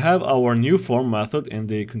that we have our new form method in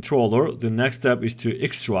the controller, the next step is to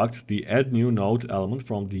extract the add new node element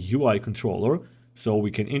from the UI controller so we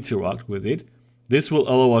can interact with it. This will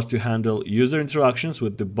allow us to handle user interactions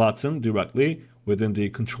with the button directly within the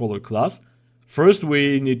controller class. First,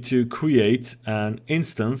 we need to create an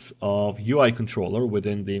instance of UI controller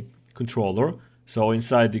within the controller. So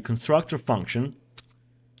inside the constructor function,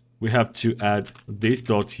 we have to add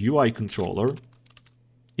this.UI controller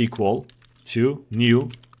equal to new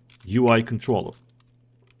UI controller.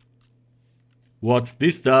 What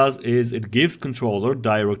this does is it gives controller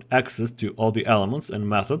direct access to all the elements and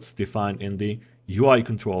methods defined in the UI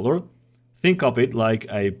controller. Think of it like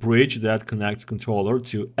a bridge that connects controller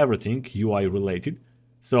to everything UI related.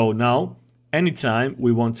 So now, anytime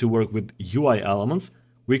we want to work with UI elements,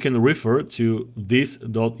 we can refer to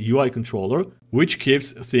this.UI controller, which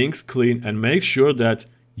keeps things clean and makes sure that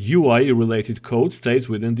UI related code stays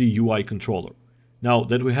within the UI controller. Now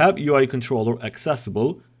that we have UI controller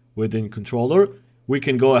accessible within controller, we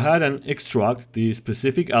can go ahead and extract the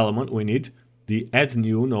specific element we need, the add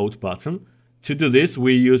new node button. To do this,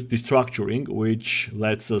 we use destructuring, which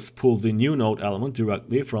lets us pull the new node element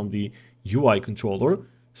directly from the UI controller.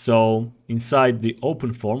 So inside the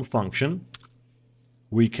OpenForm function,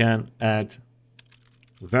 we can add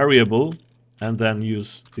variable and then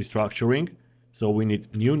use destructuring. So we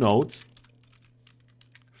need new nodes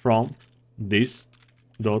from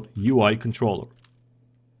this.UI controller.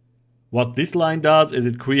 What this line does is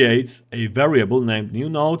it creates a variable named new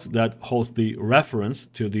node that holds the reference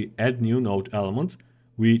to the add new node element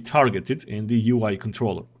we targeted in the UI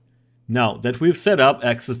controller. Now that we've set up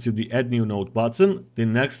access to the add new node button, the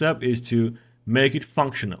next step is to make it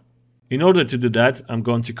functional. In order to do that, I'm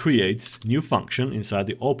going to create a new function inside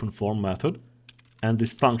the OpenForm method. And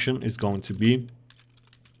this function is going to be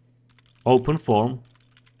OpenForm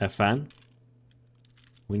fn.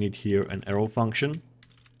 We need here an arrow function.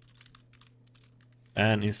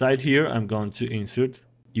 And inside here, I'm going to insert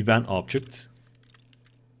event object.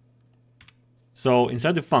 So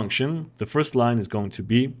inside the function, the first line is going to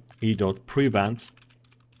be e.prevent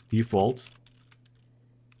default.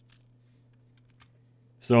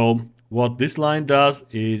 So what this line does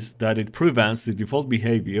is that it prevents the default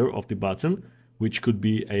behavior of the button, which could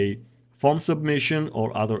be a form submission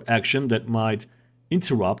or other action that might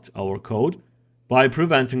interrupt our code. By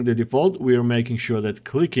preventing the default, we are making sure that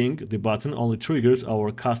clicking the button only triggers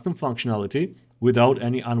our custom functionality without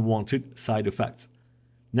any unwanted side effects.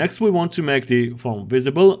 Next, we want to make the form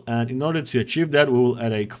visible, and in order to achieve that, we will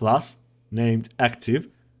add a class named active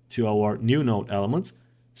to our new node element.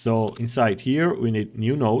 So inside here, we need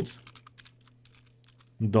new nodes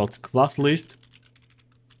dot class list.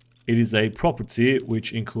 It is a property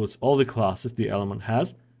which includes all the classes the element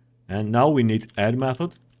has. And now we need add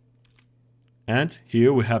method. And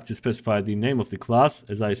here we have to specify the name of the class.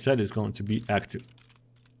 As I said, is going to be active.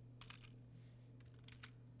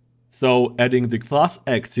 So adding the class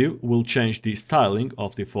active will change the styling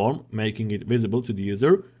of the form, making it visible to the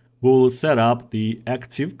user. We will set up the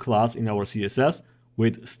active class in our CSS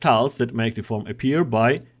with styles that make the form appear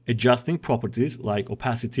by adjusting properties like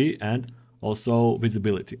opacity and also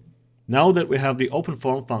visibility. Now that we have the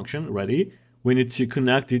OpenForm function ready, we need to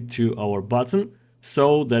connect it to our button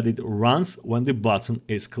so that it runs when the button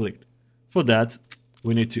is clicked. For that,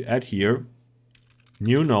 we need to add here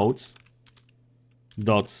new nodes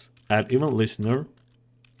dot add event listener.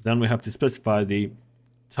 Then we have to specify the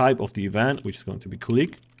type of the event, which is going to be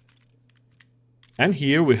click. And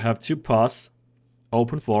here we have to pass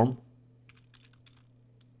OpenForm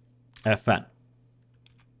fn.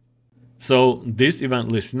 So this event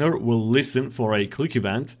listener will listen for a click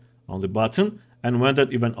event on the button, and when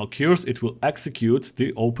that event occurs, it will execute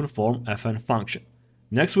the OpenForm fn function.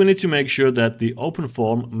 Next, we need to make sure that the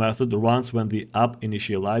OpenForm method runs when the app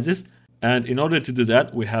initializes, and in order to do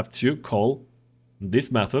that, we have to call this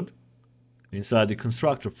method inside the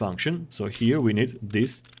constructor function. So here we need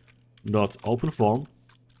this.openForm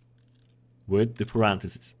with the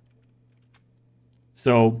parentheses.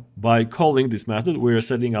 So by calling this method, we are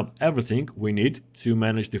setting up everything we need to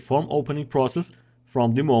manage the form opening process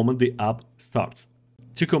from the moment the app starts.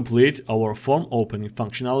 To complete our form opening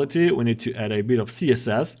functionality, we need to add a bit of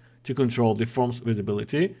CSS to control the form's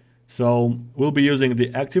visibility. So we'll be using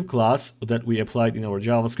the active class that we applied in our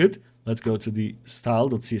JavaScript. Let's go to the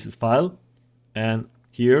style.css file. And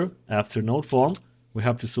here, after node form, we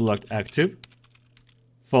have to select active.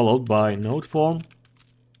 followed by node form.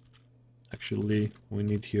 Actually, we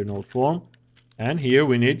need here node form, and here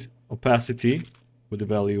we need opacity with the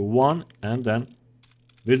value 1, and then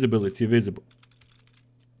visibility visible.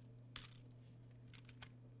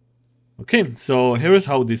 Okay, so here is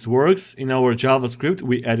how this works. In our JavaScript,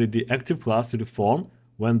 we added the active class to the form.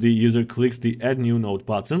 When the user clicks the Add New Node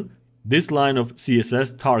button, this line of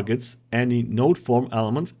CSS targets any node form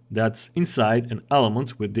element that's inside an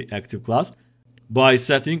element with the active class. By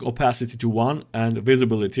setting opacity to 1 and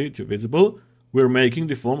visibility to visible, we're making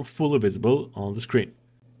the form fully visible on the screen.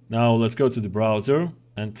 Now let's go to the browser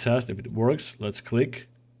and test if it works. Let's click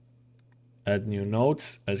Add New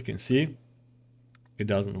Nodes. As you can see, it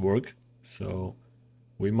doesn't work. So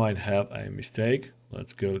we might have a mistake.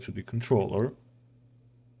 Let's go to the controller.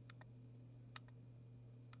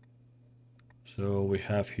 So we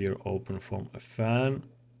have here open from a fan.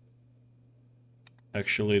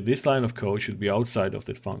 Actually, this line of code should be outside of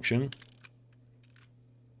that function.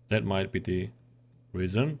 That might be the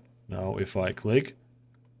reason. Now if I click,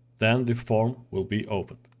 then the form will be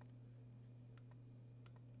opened.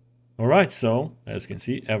 Alright, so as you can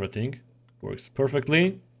see, everything works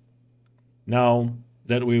perfectly. Now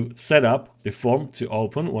that we've set up the form to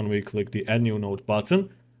open when we click the Add New Node button,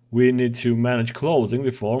 we need to manage closing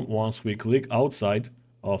the form once we click outside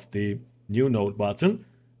of the New Node button.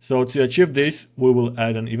 So to achieve this, we will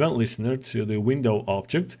add an event listener to the window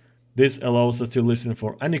object. This allows us to listen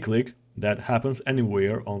for any click that happens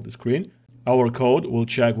anywhere on the screen. Our code will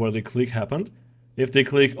check where the click happened. If the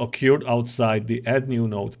click occurred outside the Add New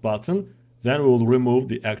Node button, then we will remove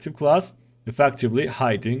the active class, effectively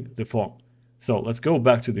hiding the form. So let's go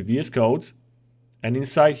back to the VS Code, and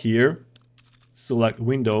inside here, select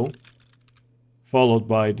window, followed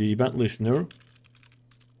by the event listener.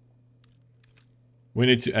 We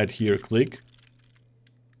need to add here click.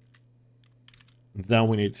 Then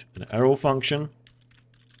we need an arrow function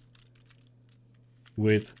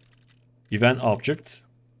with event objects.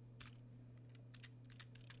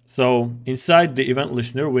 So inside the event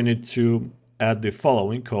listener, we need to add the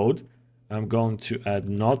following code. I'm going to add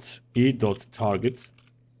not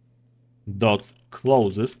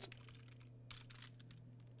e.target.closest,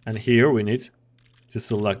 and here we need to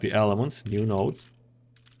select the elements, new nodes.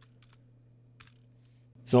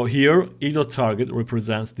 So here e.target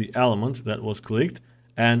represents the element that was clicked,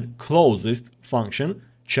 and closest function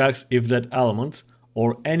checks if that element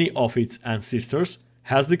or any of its ancestors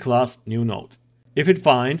has the class new node. If it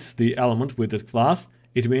finds the element with that class,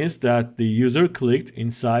 it means that the user clicked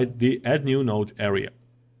inside the Add New Node area.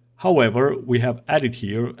 However, we have added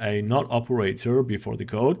here a not operator before the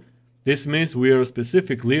code. This means we are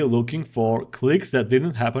specifically looking for clicks that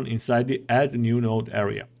didn't happen inside the Add New Node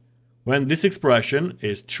area. When this expression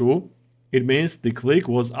is true, it means the click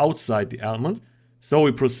was outside the element, so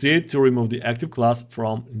we proceed to remove the active class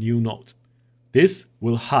from New Node. This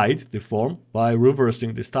will hide the form by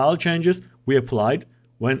reversing the style changes we applied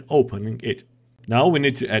when opening it. Now we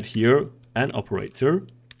need to add here an operator,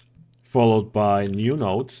 followed by new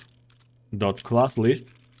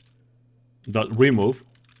nodes.classList.remove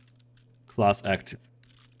class active.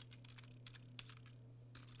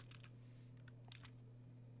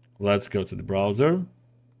 Let's go to the browser,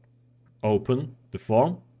 open the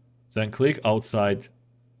form, then click outside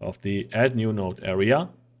of the Add New Node area.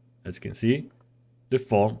 As you can see, the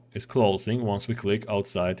form is closing once we click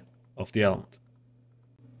outside of the element.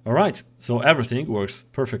 Alright, so everything works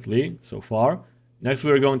perfectly so far. Next,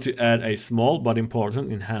 we're going to add a small but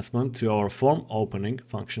important enhancement to our form opening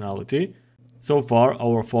functionality. So far,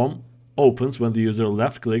 our form opens when the user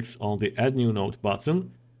left clicks on the Add New Node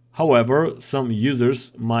button. However, some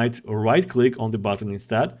users might right-click on the button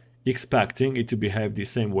instead, expecting it to behave the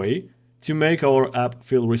same way. To make our app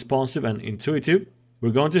feel responsive and intuitive, we're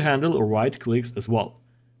going to handle right clicks as well.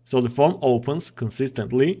 So the form opens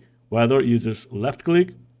consistently whether users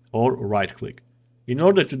left-click or right-click. In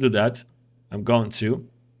order to do that, I'm going to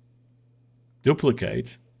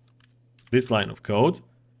duplicate this line of code,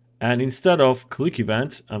 and instead of click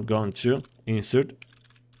event, I'm going to insert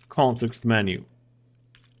context menu.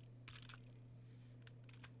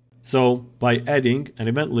 So by adding an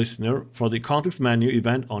event listener for the context menu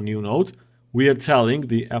event on new node, we are telling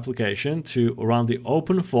the application to run the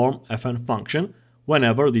open form fn function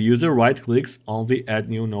whenever the user right-clicks on the Add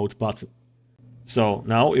New Node button. So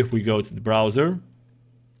now if we go to the browser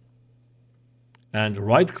and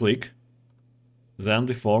right-click, then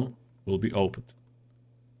the form will be opened.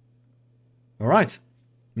 Alright,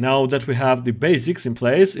 now that we have the basics in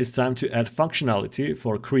place, it's time to add functionality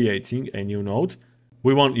for creating a new node.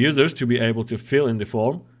 We want users to be able to fill in the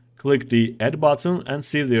form, click the Add button and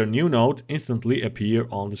see their new node instantly appear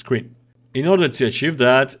on the screen. In order to achieve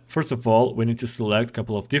that, first of all, we need to select a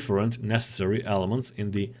couple of different necessary elements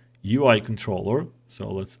in the UI controller.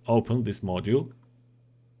 So let's open this module.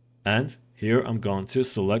 And here I'm going to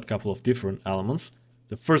select a couple of different elements.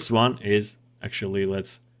 The first one is, actually,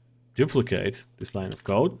 let's duplicate this line of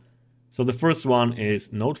code. So the first one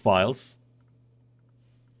is node files.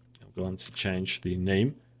 I'm going to change the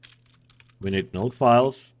name. We need node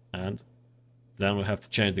files, and then we have to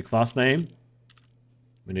change the class name.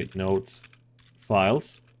 We need nodes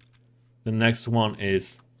files. The next one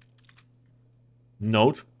is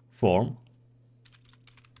node form.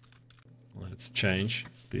 Let's change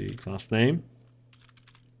the class name.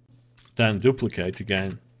 Then duplicate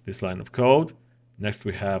again this line of code. Next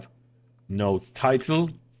we have node title.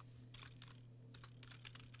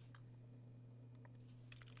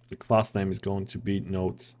 The class name is going to be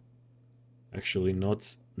node. Actually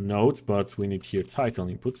not node, but we need here title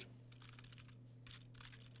input.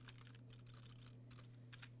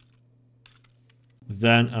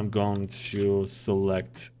 Then I'm going to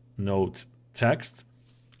select node text.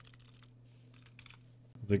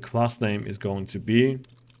 The class name is going to be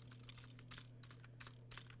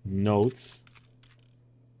nodes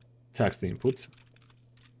text input.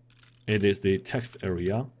 It is the text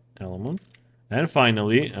area element. And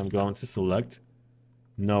finally, I'm going to select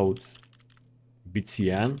nodes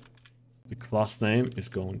btn. The class name is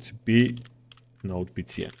going to be node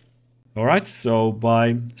btn. Alright, so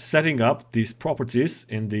by setting up these properties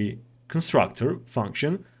in the constructor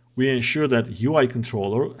function, we ensure that UI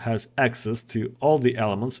controller has access to all the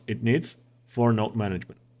elements it needs for node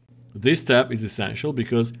management. This step is essential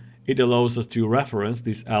because it allows us to reference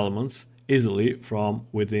these elements easily from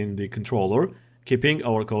within the controller, keeping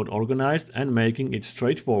our code organized and making it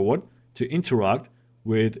straightforward to interact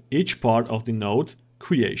with each part of the node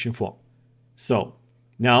creation form. So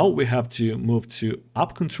now we have to move to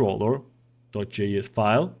appcontroller.js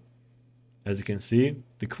file. As you can see,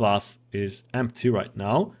 the class is empty right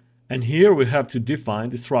now. And here we have to define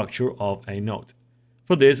the structure of a node.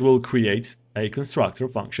 For this, we'll create a constructor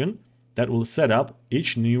function that will set up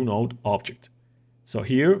each new node object. So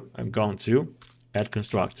here I'm going to add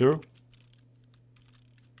constructor.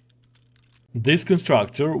 This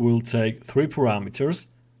constructor will take 3 parameters.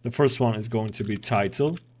 The first one is going to be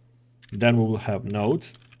title. Then we will have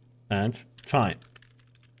nodes and time.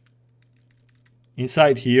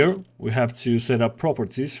 Inside here, we have to set up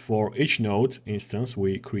properties for each node instance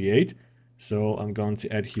we create. So I'm going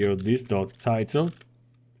to add here this dot title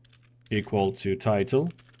equal to title.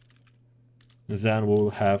 Then we'll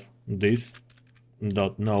have this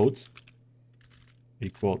dot nodes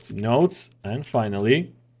equal to nodes, and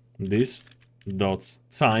finally this dot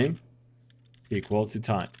time equal to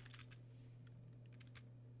time.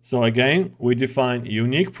 So again, we define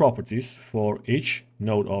unique properties for each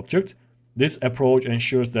node object. This approach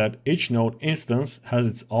ensures that each node instance has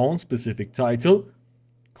its own specific title,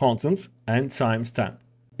 content, and timestamp.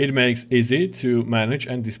 It makes it easy to manage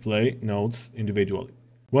and display nodes individually.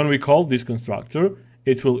 When we call this constructor,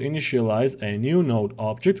 it will initialize a new node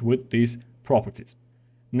object with these properties.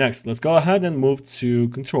 Next, let's go ahead and move to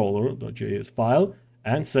controller.js file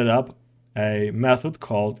and set up a method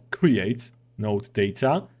called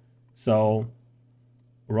createNodeData. So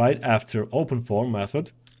right after openForm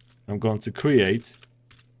method, I'm going to create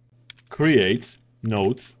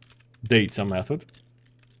nodeData method.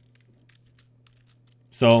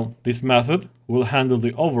 So this method will handle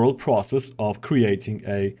the overall process of creating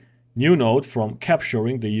a new node from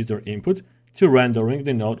capturing the user input to rendering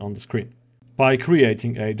the node on the screen. By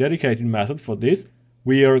creating a dedicated method for this,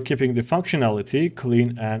 we are keeping the functionality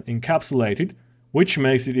clean and encapsulated, which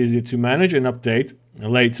makes it easier to manage and update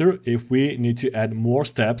later if we need to add more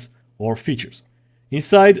steps or features.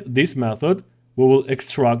 Inside this method, we will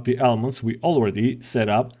extract the elements we already set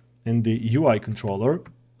up in the UI controller.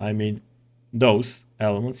 I mean, those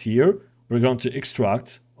elements here. We're going to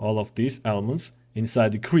extract all of these elements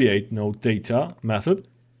inside the createNodeData method.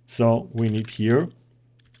 So we need here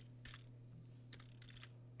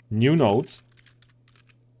new nodes,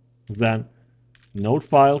 then node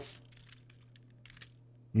files.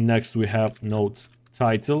 Next we have node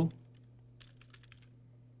title.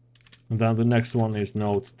 And then the next one is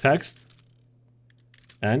node text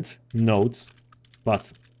and nodes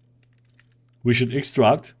button. We should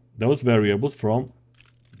extract those variables from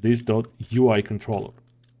this .UI controller.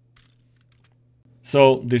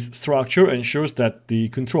 So this structure ensures that the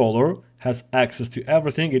controller has access to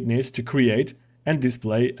everything it needs to create and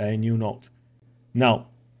display a new node. Now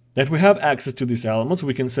that we have access to these elements,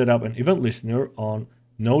 we can set up an event listener on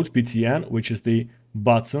node btn, which is the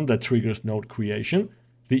button that triggers node creation.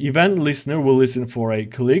 The event listener will listen for a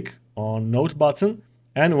click on node button,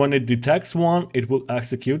 and when it detects one, it will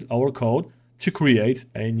execute our code to create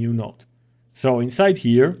a new node. So inside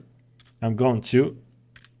here, I'm going to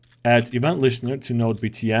add event listener to node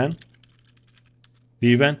btn.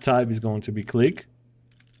 The event type is going to be click,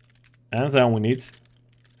 and then we need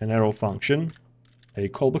an arrow function, a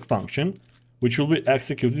callback function, which will be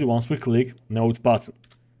executed once we click node button.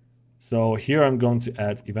 So here I'm going to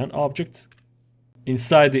add event object.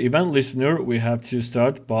 Inside the event listener, we have to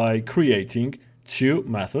start by creating two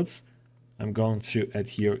methods. I'm going to add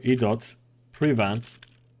here e.prevent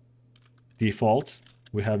defaults.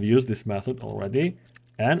 We have used this method already.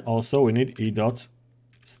 And also we need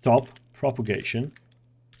e.stop propagation.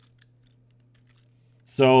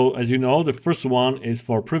 So as you know, the first one is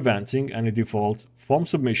for preventing any default form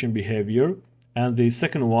submission behavior, and the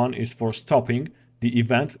second one is for stopping the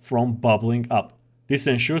event from bubbling up. This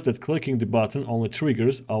ensures that clicking the button only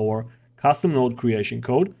triggers our custom node creation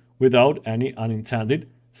code without any unintended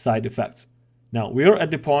side effects. Now we are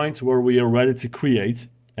at the point where we are ready to create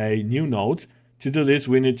a new node. To do this,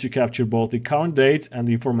 we need to capture both the current date and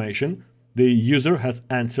the information the user has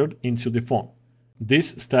entered into the form. This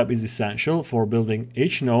step is essential for building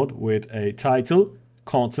each node with a title,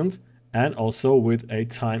 content, and also with a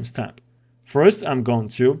timestamp. First, I'm going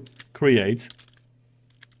to create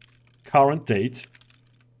current date.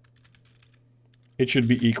 It should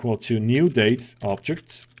be equal to new date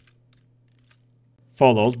object,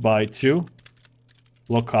 followed by two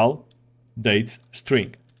local date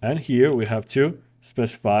string. And here we have to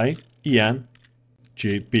specify engb.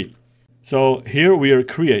 So here we are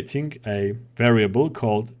creating a variable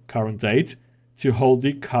called current date to hold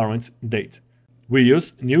the current date. We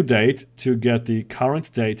use new date to get the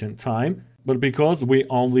current date and time, but because we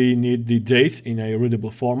only need the date in a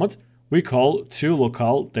readable format, we call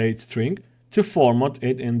toLocalDate string to format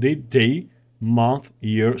it in the day, month,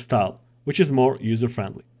 year style, which is more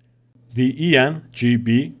user-friendly. The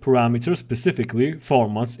engb parameter specifically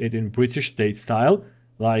formats it in British date style,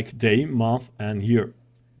 like day, month, and year.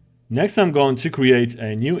 Next, I'm going to create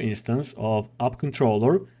a new instance of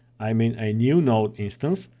appController, I mean a new node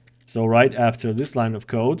instance. So right after this line of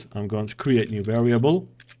code, I'm going to create new variable,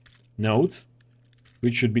 node,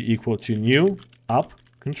 which should be equal to new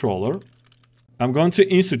appController. I'm going to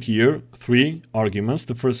insert here three arguments.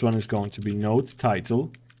 The first one is going to be node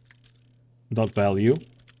title dot value.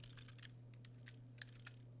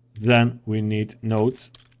 Then we need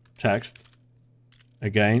nodes text,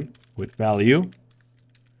 again with value.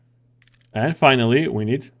 And finally, we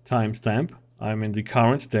need timestamp. I'm in the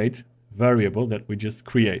current date variable that we just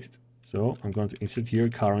created. So I'm going to insert here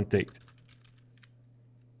current date.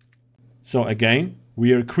 So again,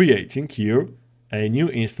 we are creating here a new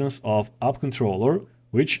instance of appController,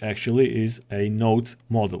 which actually is a node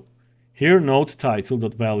model. Here, node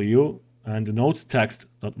title.value and node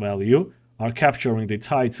text.value are capturing the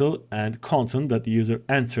title and content that the user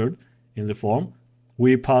entered in the form.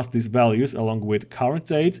 We pass these values along with current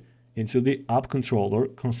date into the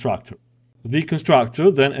appController constructor. The constructor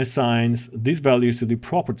then assigns these values to the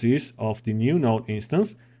properties of the new node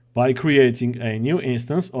instance by creating a new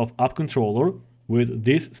instance of appController with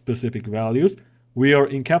these specific values. We are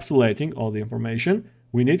encapsulating all the information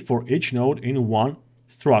we need for each node in one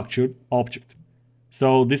structured object.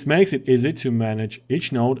 So this makes it easy to manage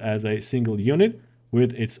each node as a single unit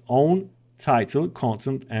with its own title,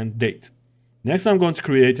 content, and date. Next, I'm going to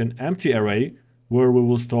create an empty array where we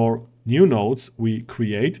will store new nodes we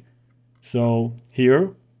create. So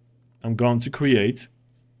here I'm going to create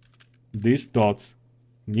this dot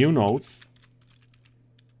new nodes,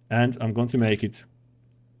 and I'm going to make it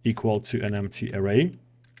equal to an empty array.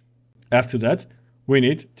 After that, we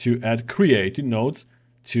need to add created nodes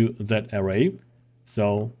to that array.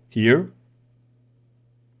 So here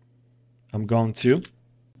I'm going to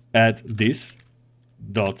add this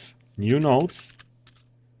dot new nodes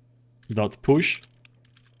dot push,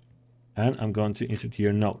 and I'm going to insert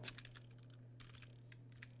here node.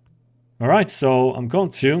 All right, so I'm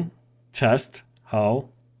going to test how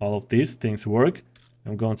all of these things work.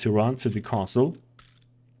 I'm going to run to the console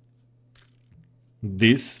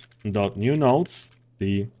this dot new nodes,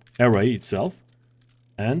 the array itself,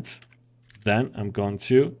 and then I'm going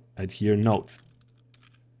to add here node.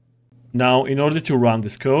 Now, in order to run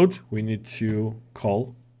this code, we need to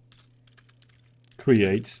call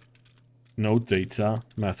create node data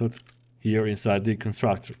method here inside the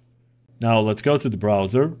constructor. Now let's go to the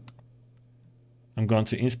browser. I'm going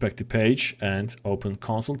to inspect the page and open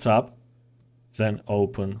console tab, then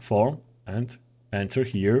open form and enter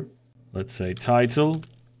here, let's say title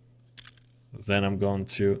Then I'm going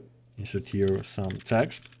to insert here some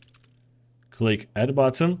text. Click Add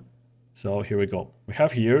button. So here we go. We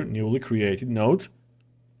have here newly created node,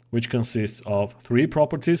 which consists of three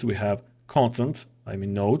properties. We have content,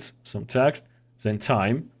 nodes, some text, then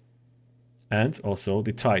time, and also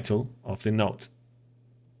the title of the node.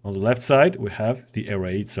 On the left side, we have the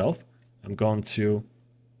array itself. I'm going to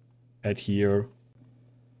add here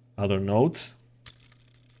other nodes.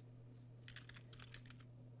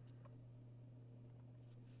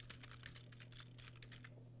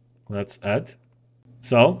 Let's add.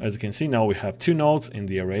 So as you can see, now we have two nodes in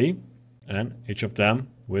the array, and each of them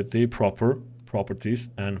with the proper properties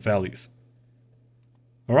and values.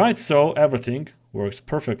 All right, so everything works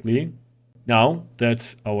perfectly. Now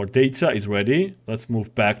that our data is ready, let's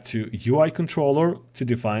move back to UI controller to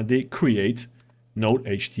define the create node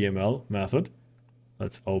HTML method.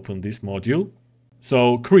 Let's open this module.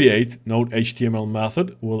 So create node HTML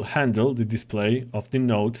method will handle the display of the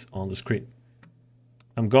nodes on the screen.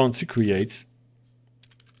 I'm going to create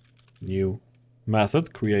new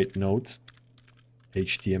method, create node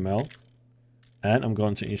HTML, and I'm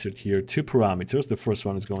going to insert here two parameters. The first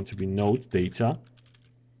one is going to be node data,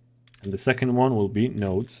 and the second one will be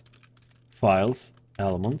nodes files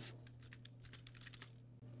elements.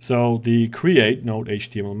 So the create node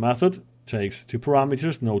HTML method takes two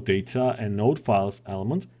parameters, node data and node files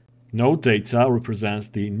element. Node data represents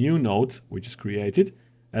the new node which is created.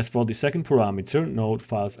 As for the second parameter, node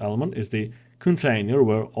files element is the container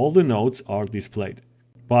where all the nodes are displayed.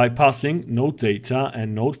 By passing node data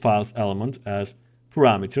and node files element as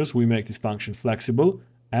parameters, we make this function flexible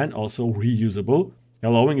and also reusable,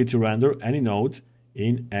 allowing it to render any node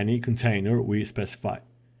in any container we specify.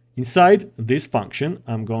 Inside this function,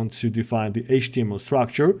 I'm going to define the HTML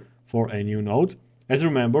structure for a new node. As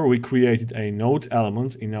remember, we created a node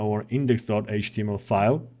element in our index.html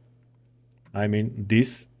file.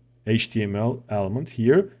 This HTML element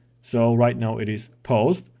here. So right now it is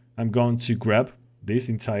paused. I'm going to grab this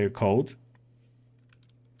entire code.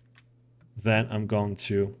 Then I'm going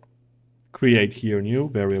to create here a new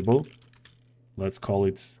variable. Let's call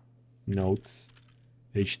it nodes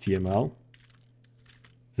HTML.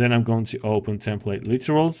 Then I'm going to open template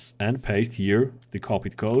literals and paste here the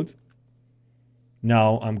copied code.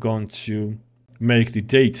 Now I'm going to make the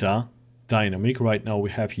data dynamic. Right now we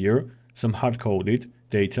have here some hard-coded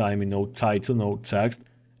data, node title, node text,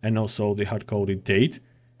 and also the hard-coded date.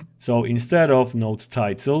 So instead of node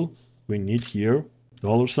title, we need here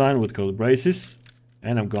 $ with curly braces,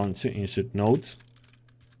 and I'm going to insert node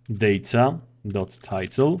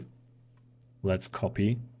data.title. Let's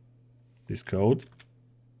copy this code.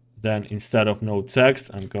 Then instead of node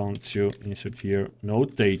text, I'm going to insert here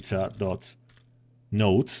node data.nodes,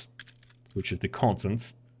 which is the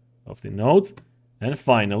contents of the node. And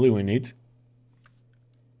finally, we need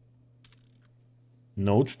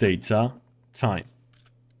nodes data time.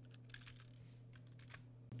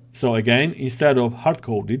 So again, instead of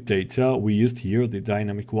hard-coded data, we used here the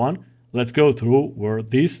dynamic one. Let's go through where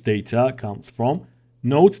this data comes from.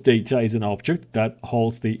 Node data is an object that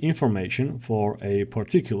holds the information for a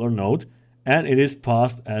particular node, and it is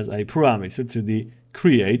passed as a parameter to the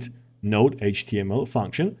create node HTML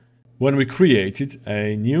function. When we created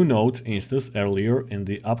a new node instance earlier in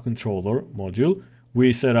the app controller module,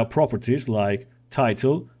 we set up properties like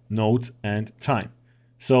title, node, and time.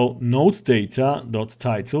 So node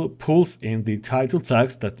data.title pulls in the title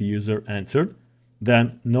text that the user entered.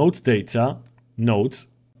 Then node data node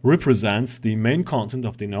represents the main content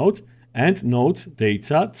of the node, and node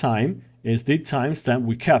data time is the timestamp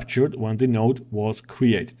we captured when the node was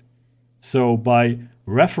created. So by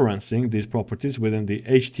referencing these properties within the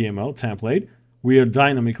HTML template, we are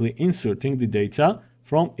dynamically inserting the data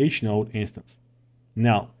from each node instance.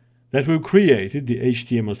 Now that we've created the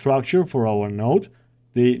HTML structure for our node,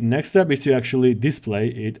 the next step is to actually display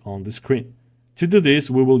it on the screen. To do this,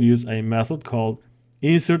 we will use a method called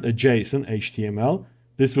insert_adjacent_HTML.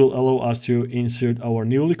 This will allow us to insert our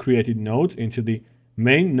newly created node into the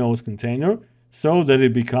main nodes container so that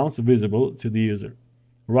it becomes visible to the user.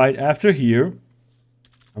 Right after here,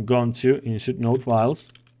 I'm going to insert node files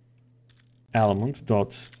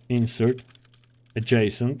element.insert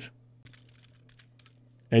adjacent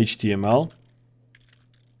HTML,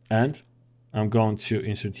 and I'm going to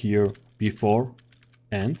insert here before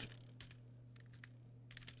and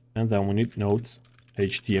then we need nodes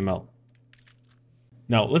HTML.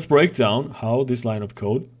 Now let's break down how this line of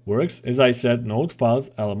code works. As I said, node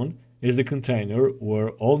files element is the container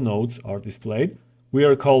where all nodes are displayed. We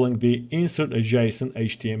are calling the insert adjacent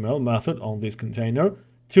HTML method on this container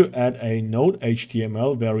to add a node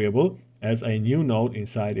HTML variable as a new node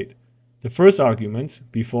inside it. the first argument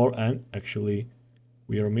before and, actually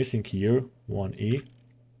we are missing here 1e.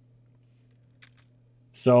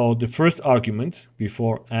 So the first argument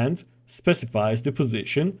before and specifies the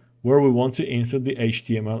position where we want to insert the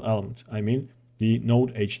HTML element. I mean the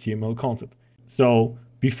node HTML content. So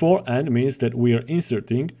before and means that we are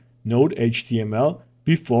inserting node HTML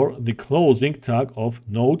before the closing tag of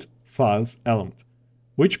node files element,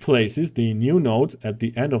 which places the new node at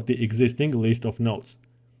the end of the existing list of nodes.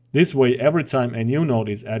 This way, every time a new node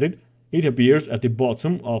is added, it appears at the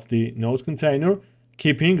bottom of the node container,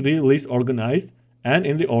 keeping the list organized and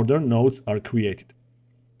in the order nodes are created.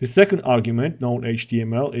 The second argument, node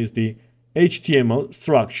HTML, is the HTML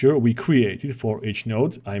structure we created for each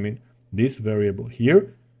node, I mean this variable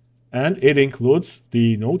here, and it includes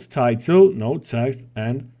the node title, node text,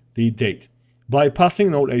 and the date. By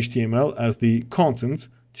passing node HTML as the content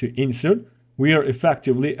to insert, we are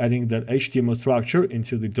effectively adding that HTML structure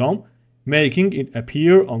into the DOM, making it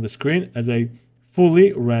appear on the screen as a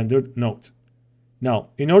fully rendered node. Now,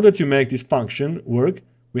 in order to make this function work,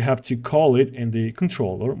 we have to call it in the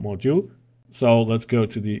controller module. So let's go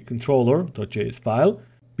to the controller.js file.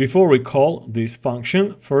 Before we call this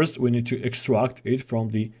function, first we need to extract it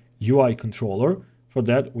from the UI controller. For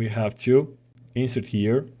that, we have to insert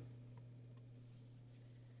here,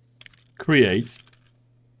 create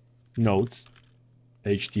nodes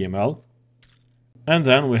HTML, and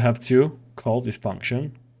then we have to call this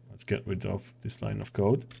function. Let's get rid of this line of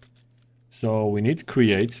code. So we need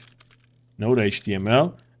create node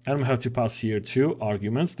HTML, and we have to pass here two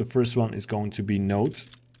arguments. The first one is going to be nodes.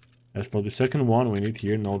 As for the second one, we need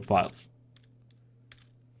here node files.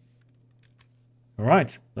 All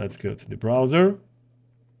right, let's go to the browser.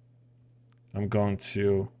 I'm going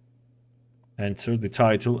to enter the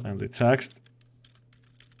title and the text.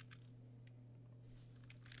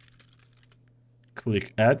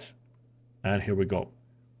 Click add, and here we go.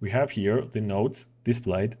 We have here the nodes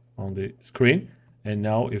displayed on the screen. And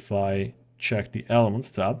now if I check the elements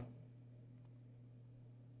tab,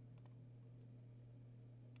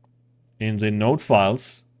 in the node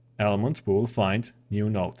files element, we will find new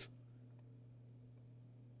nodes.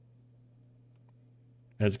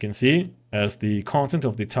 As you can see, as the content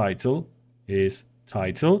of the title is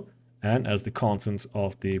title, and as the content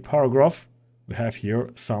of the paragraph, we have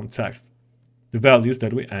here some text, the values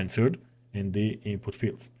that we entered in the input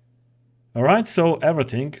fields. All right, so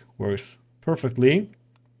everything works perfectly.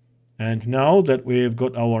 And now that we've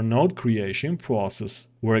got our node creation process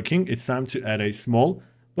working, it's time to add a small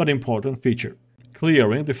but important feature,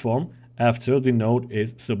 clearing the form after the node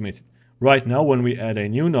is submitted. Right now, when we add a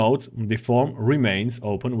new node, the form remains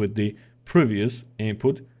open with the previous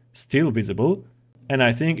input still visible, and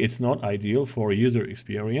I think it's not ideal for user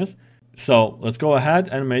experience. So let's go ahead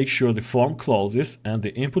and make sure the form closes and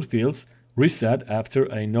the input fields reset after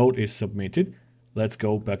a node is submitted. Let's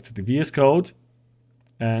go back to the VS Code,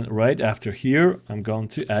 and right after here, I'm going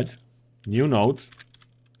to add new nodes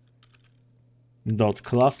dot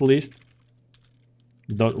class list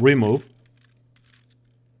dot remove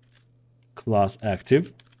class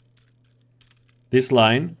active. This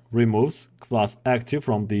line removes class active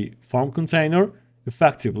from the form container,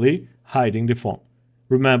 effectively hiding the form.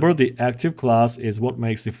 Remember, the active class is what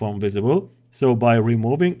makes the form visible, so by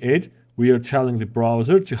removing it, we are telling the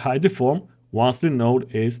browser to hide the form once the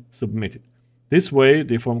node is submitted. This way,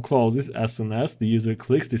 the form closes as soon as the user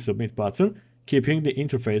clicks the submit button, keeping the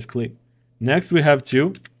interface clean. Next, we have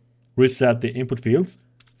to reset the input fields.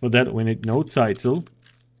 For that, we need node title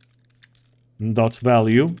dot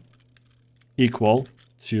value equal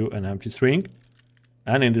to an empty string,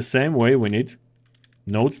 and in the same way, we need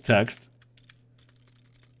node text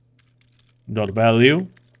dot value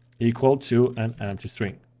equal to an empty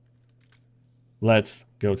string. Let's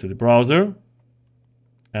go to the browser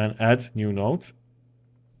and add new nodes.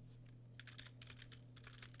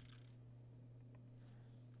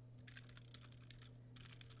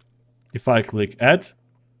 If I click add,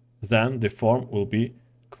 then the form will be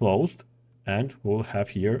closed and we'll have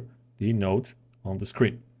here the node on the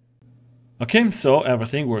screen. Okay, so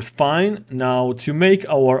everything works fine. Now, to make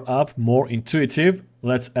our app more intuitive,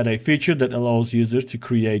 let's add a feature that allows users to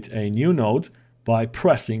create a new node by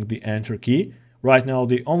pressing the enter key. Right now,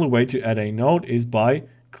 the only way to add a node is by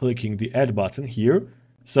clicking the add button here.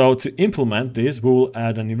 So to implement this, we will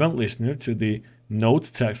add an event listener to the node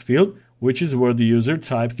text field, which is where the user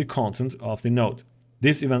types the content of the node.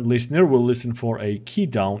 This event listener will listen for a key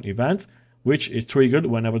down event, which is triggered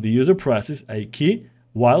whenever the user presses a key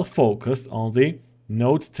while focused on the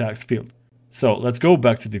node text field. So let's go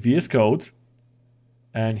back to the VS Code,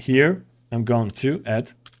 and here I'm going to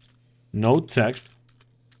add node text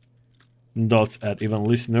dot add event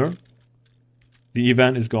listener. The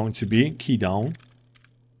event is going to be key down.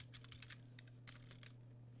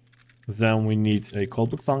 Then we need a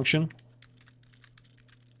callback function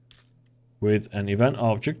with an event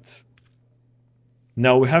object.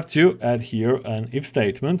 Now we have to add here an if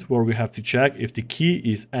statement where we have to check if the key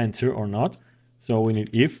is enter or not. So we need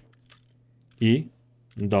if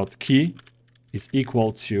e.key is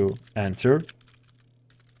equal to enter.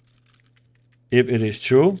 If it is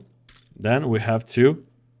true, then we have to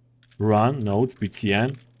run node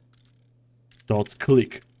btn.click.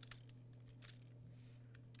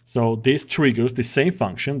 So this triggers the same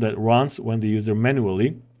function that runs when the user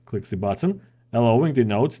manually clicks the button, allowing the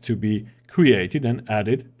node to be created and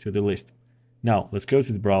added to the list. Now let's go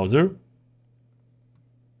to the browser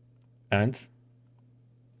and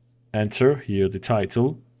enter here the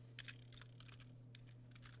title,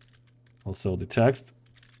 also the text.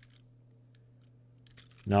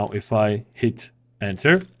 Now if I hit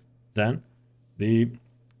enter, then the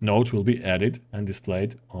node will be added and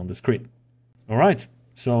displayed on the screen. All right,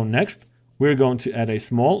 so next we're going to add a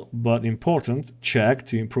small but important check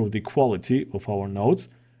to improve the quality of our nodes.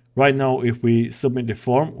 Right now, if we submit the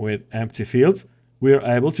form with empty fields, we are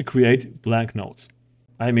able to create blank nodes.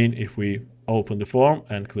 I mean, if we open the form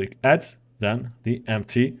and click add, then the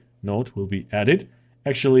empty node will be added.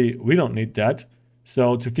 Actually, we don't need that.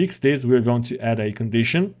 So to fix this, we're going to add a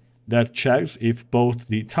condition that checks if both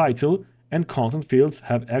the title and content fields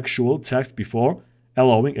have actual text before,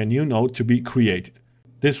 allowing a new node to be created.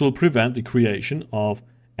 This will prevent the creation of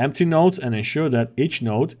empty nodes and ensure that each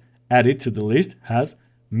node added to the list has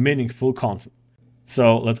meaningful content.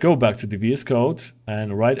 So let's go back to the VS Code,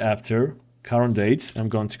 and right after current date, I'm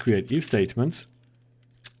going to create if statement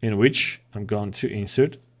in which I'm going to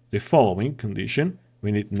insert the following condition.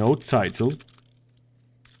 We need node title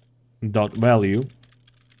dot value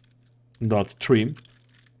dot trim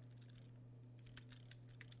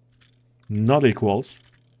not equals,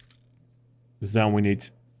 then we need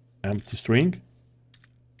empty string,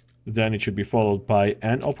 then it should be followed by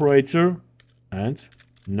an operator and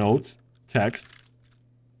node text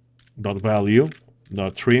dot value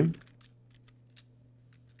dot trim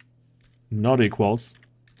not equals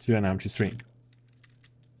to an empty string.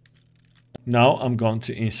 Now I'm going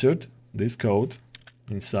to insert this code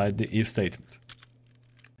inside the if statement.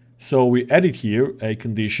 So we added here a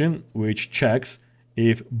condition which checks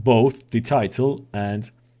if both the title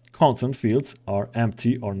and content fields are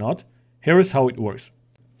empty or not. Here is how it works.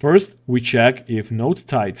 First, we check if node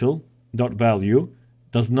title dot value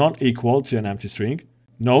does not equal to an empty string.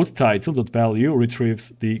 Node title dot value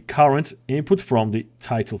retrieves the current input from the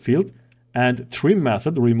title field, and trim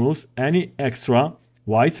method removes any extra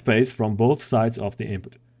white space from both sides of the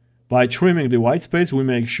input. By trimming the white space, we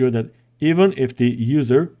make sure that even if the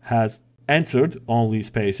user has entered only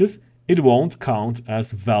spaces, it won't count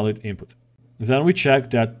as valid input. Then we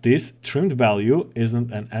check that this trimmed value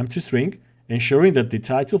isn't an empty string, ensuring that the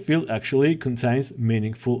title field actually contains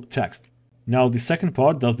meaningful text. Now the second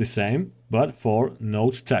part does the same, but for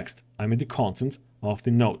node text. I mean the content of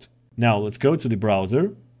the node. Now let's go to the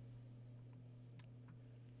browser.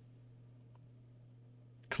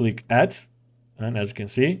 Click add, and as you can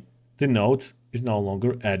see, the node is no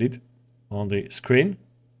longer added on the screen.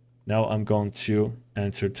 Now I'm going to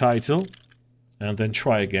enter title and then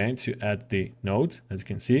try again to add the node. As you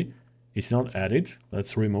can see, it's not added.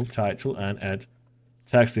 Let's remove title and add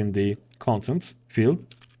text in the contents field.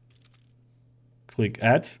 Click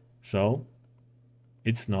add, so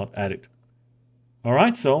it's not added. All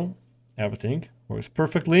right, so everything works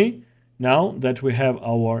perfectly. Now that we have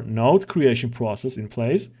our node creation process in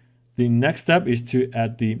place, the next step is to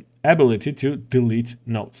add the ability to delete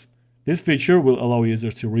nodes. This feature will allow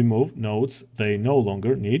users to remove nodes they no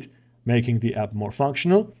longer need, making the app more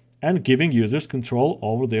functional and giving users control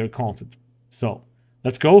over their content. So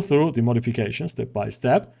let's go through the modifications step by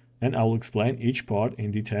step, and I will explain each part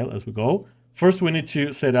in detail as we go. First, we need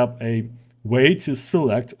to set up a way to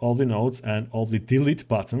select all the nodes and all the delete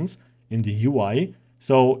buttons in the UI.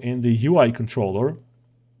 So in the UI controller,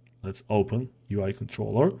 let's open UI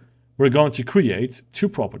controller. We're going to create two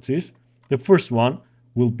properties. The first one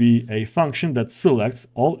will be a function that selects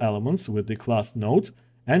all elements with the class node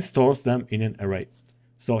and stores them in an array.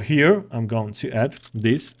 So here I'm going to add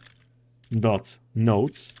this dot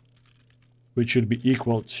nodes, which should be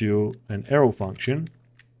equal to an arrow function.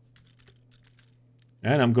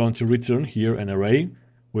 And I'm going to return here an array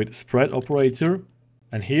with spread operator.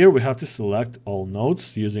 And here we have to select all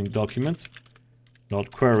nodes using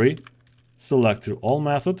document.query selector all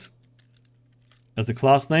method. As the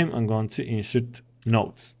class name, I'm going to insert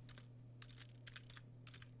nodes.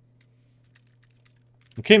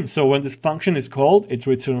 Okay, so when this function is called, it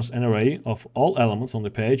returns an array of all elements on the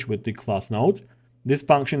page with the class node. This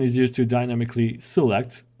function is used to dynamically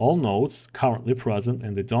select all nodes currently present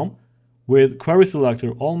in the DOM. With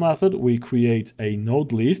querySelectorAll method, we create a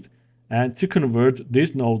node list, and to convert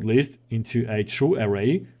this node list into a true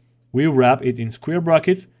array, we wrap it in square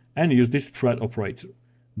brackets and use this spread operator.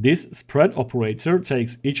 This spread operator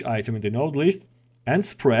takes each item in the node list and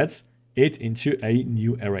spreads it into a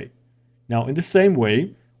new array. Now, in the same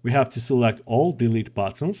way, we have to select all delete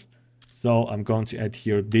buttons. So I'm going to add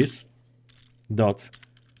here this dot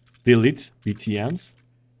delete btns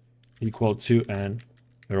equal to an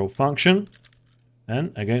arrow function.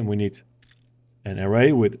 And again, we need an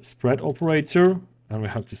array with spread operator, and we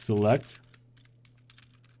have to select.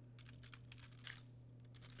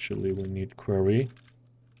 Actually, we need query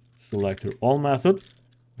selector all method.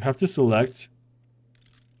 We have to select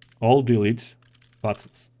all delete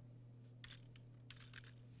buttons.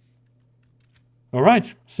 All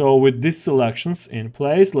right, so with these selections in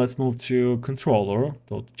place, let's move to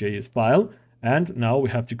controller.js file. And now we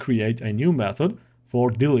have to create a new method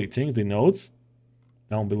for deleting the nodes.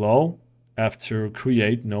 Down below, after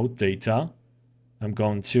create node data, I'm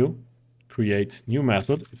going to create new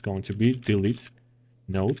method. It's going to be delete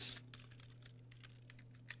nodes.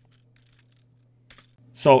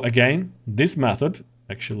 So again, this method,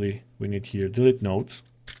 actually we need here delete nodes.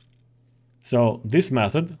 So this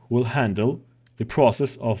method will handle the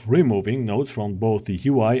process of removing nodes from both the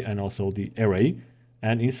UI and also the array.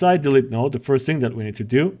 And inside delete node, the first thing that we need to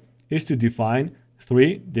do is to define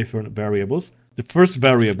 3 different variables. The first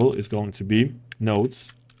variable is going to be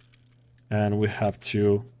nodes, and we have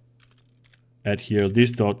to add here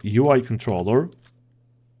this .UI controller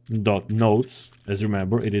 .nodes. As you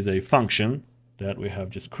remember, it is a function that we have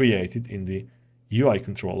just created in the UI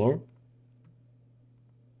controller.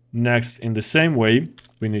 Next, in the same way,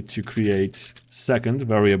 we need to create second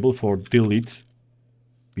variable for delete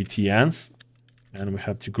btns, and we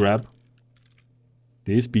have to grab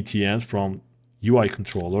these btns from UI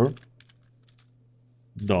controller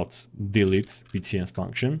dot delete btns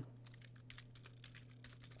function.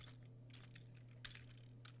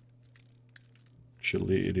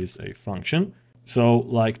 Actually, it is a function. So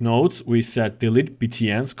like nodes, we set delete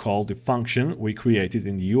btns called the function we created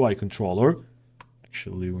in the UI controller.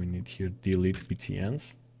 Actually, we need here delete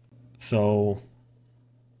btns. So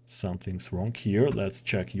something's wrong here. Let's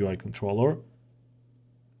check UI controller.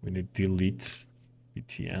 We need delete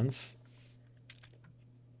btns.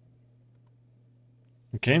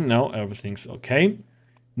 Okay, now everything's okay.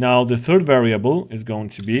 Now the third variable is going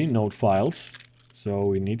to be node files. So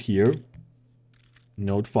we need here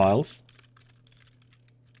node files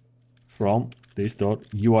from this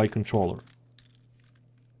 .UI controller.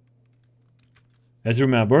 As you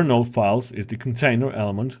remember, node files is the container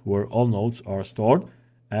element where all nodes are stored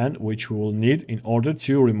and which we will need in order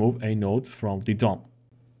to remove a node from the DOM.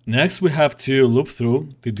 Next, we have to loop through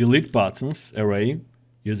the delete buttons array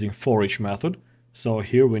using for each method. So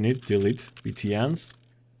here we need delete btns,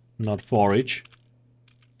 not for each.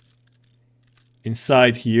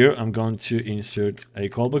 Inside here, I'm going to insert a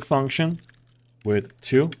callback function with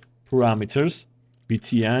 2 parameters,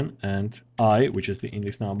 btn and I, which is the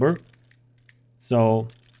index number. So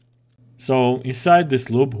inside this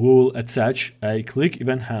loop, we will attach a click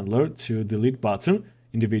event handler to delete button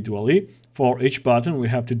individually. For each button, we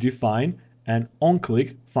have to define an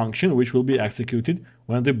onClick function, which will be executed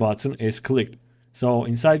when the button is clicked. So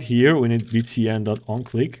inside here, we need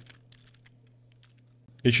btn.onClick.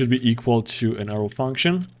 It should be equal to an arrow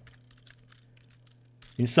function.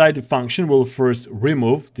 Inside the function, we'll first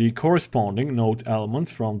remove the corresponding node element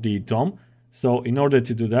from the DOM. So in order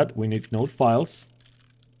to do that, we need node files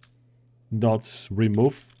dot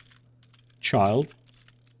remove child,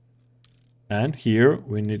 and here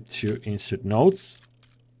we need to insert nodes,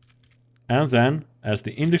 and then as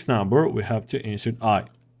the index number we have to insert I.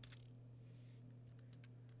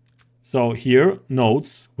 So here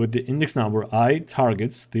nodes with the index number I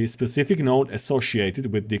targets the specific node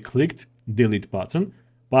associated with the clicked delete button.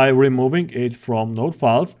 By removing it from node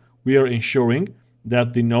files, we are ensuring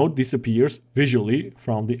that the node disappears visually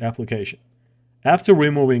from the application. After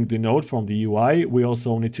removing the node from the UI, we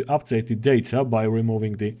also need to update the data by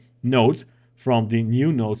removing the nodes from the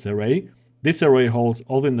new nodes array. This array holds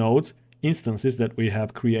all the node instances that we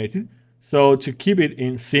have created. So to keep it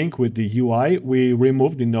in sync with the UI, we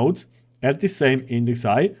remove the nodes at the same index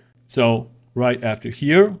I. So right after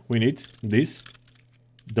here, we need this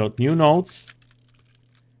 .new nodes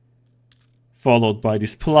followed by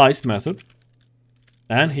this splice method.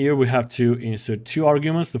 And here we have to insert 2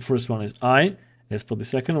 arguments. The first one is I. As for the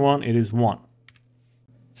second one, it is 1.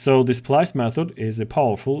 So the splice method is a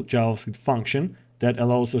powerful JavaScript function that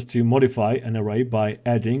allows us to modify an array by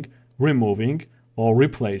adding, removing, or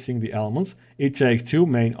replacing the elements. It takes two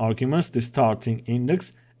main arguments, the starting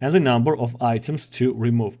index and the number of items to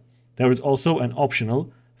remove. There is also an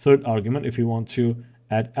optional third argument if you want to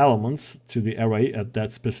add elements to the array at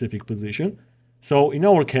that specific position. So in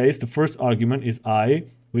our case, the first argument is I,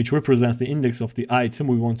 which represents the index of the item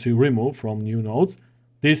we want to remove from new nodes.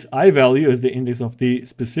 This I value is the index of the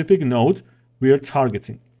specific node we are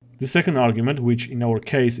targeting. The second argument, which in our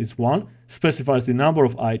case is 1, specifies the number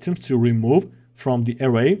of items to remove from the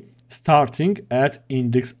array starting at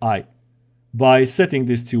index I. By setting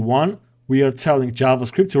this to 1, we are telling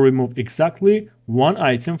JavaScript to remove exactly one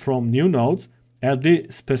item from new nodes at the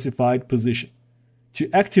specified position. To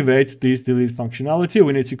activate this delete functionality,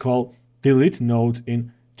 we need to call delete node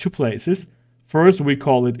in two places. First, we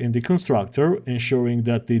call it in the constructor, ensuring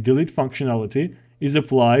that the delete functionality is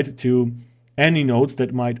applied to any nodes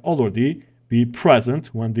that might already be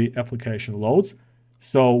present when the application loads.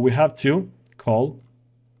 So we have to call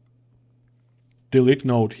delete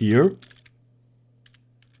node here.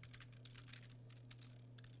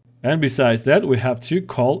 And besides that, we have to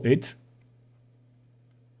call it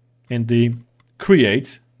in the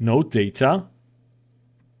create node data.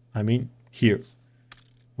 Here.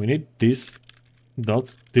 We need this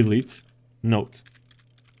dot delete node.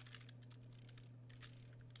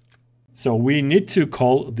 So we need to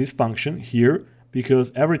call this function here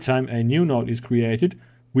because every time a new node is created,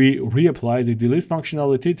 we reapply the delete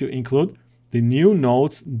functionality to include the new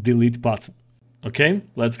node's delete button. Okay,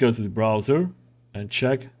 let's go to the browser and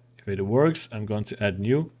check if it works. I'm going to add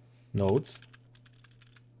new nodes.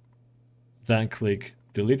 Then click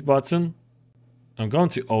delete button. I'm going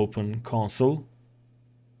to open console.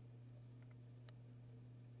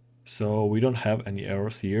 So we don't have any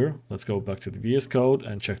errors here. Let's go back to the VS Code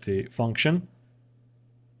and check the function.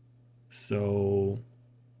 So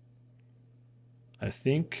I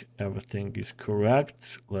think everything is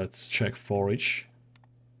correct. Let's check for each.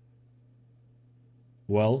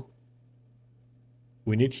 Well,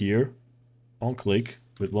 we need here on click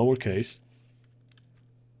with lowercase.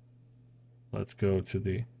 Let's go to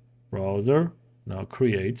the browser. Now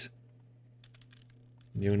create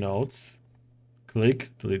new nodes.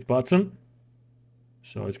 Click delete button.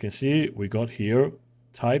 So as you can see, we got here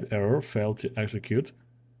type error, failed to execute,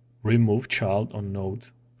 remove child on node.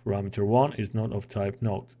 Parameter 1 is not of type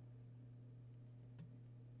node.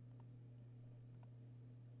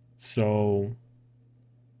 So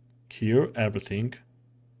here everything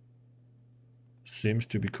seems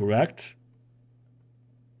to be correct.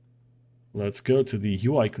 Let's go to the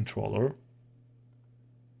UI controller.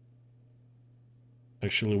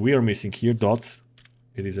 Actually, we are missing here dots.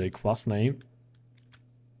 It is a class name.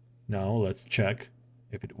 Now let's check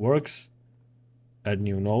if it works. Add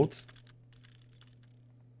new node.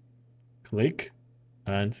 Click,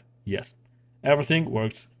 and yes, everything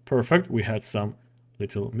works perfect. We had some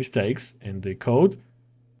little mistakes in the code.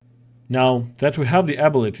 Now that we have the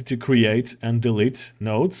ability to create and delete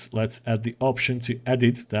nodes, let's add the option to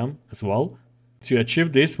edit them as well. To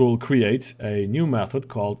achieve this, we'll create a new method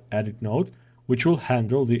called edit node, which will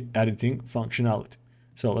handle the editing functionality.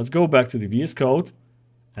 So let's go back to the VS Code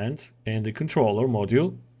and in the controller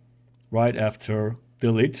module, right after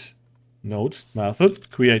delete node method,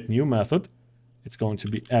 create new method. It's going to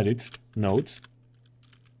be edit node.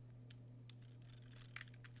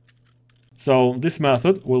 So this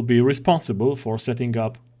method will be responsible for setting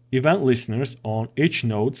up event listeners on each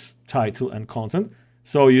node's title and content,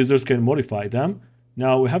 so users can modify them.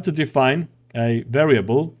 Now we have to define a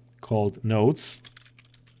variable called nodes,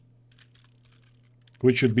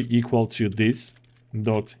 which should be equal to this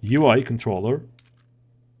dot UI controller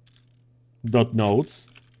dot nodes.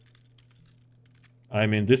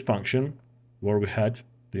 This function where we had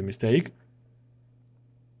the mistake.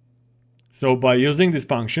 So by using this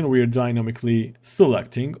function, we are dynamically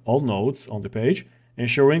selecting all nodes on the page,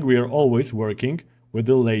 ensuring we are always working with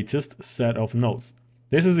the latest set of nodes.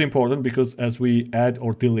 This is important because as we add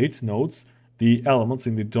or delete nodes, the elements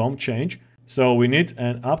in the DOM change. So we need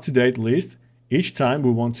an up-to-date list each time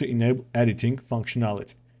we want to enable editing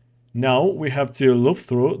functionality. Now we have to loop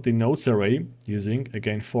through the nodes array using,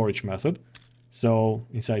 again, for each method. So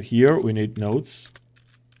inside here, we need nodes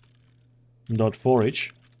dot for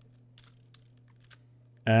each.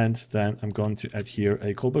 And then I'm going to add here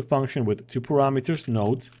a callback function with two parameters,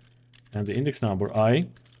 node and the index number I.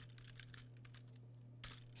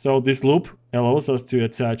 So this loop allows us to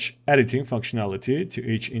attach editing functionality to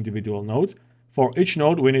each individual node. For each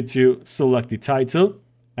node, we need to select the title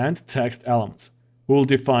and text elements. we'll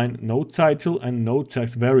define node title and node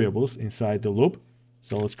text variables inside the loop.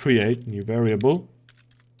 So let's create new variable,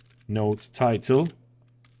 node title.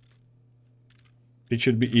 It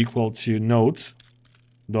should be equal to node.query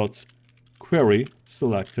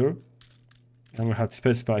selector. And we have to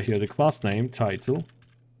specify here the class name title.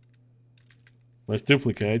 Let's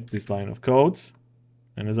duplicate this line of code.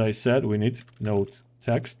 And as I said, we need node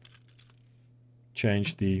text.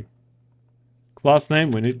 Change the class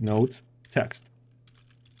name, we need node text.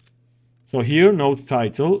 So here node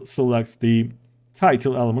title selects the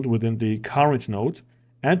title element within the current node,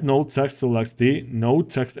 and node text selects the node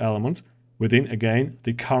text element within, again,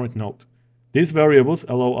 the current node. These variables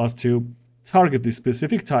allow us to target the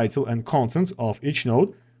specific title and content of each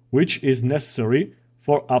node, which is necessary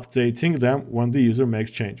for updating them when the user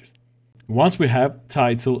makes changes. Once we have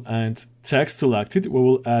title and text selected, we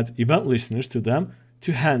will add event listeners to them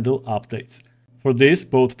to handle updates. For this,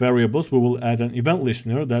 both variables, we will add an event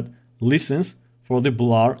listener that listens for the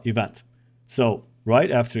blur event. So right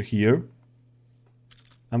after here,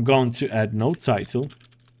 I'm going to add node title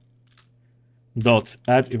dot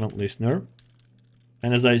add event listener.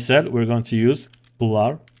 And as I said, we're going to use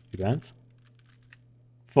blur event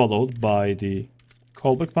followed by the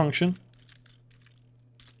callback function.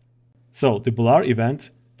 So the blur event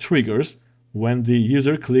triggers when the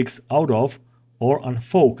user clicks out of or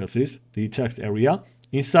unfocuses the text area.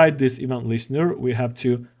 Inside this event listener, we have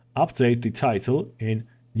to update the title in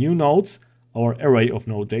new nodes or array of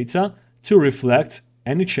node data to reflect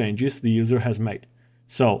any changes the user has made.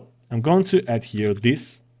 So I'm going to add here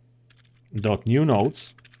this dot new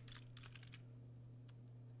nodes.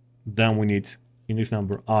 Then we need index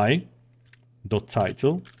number I dot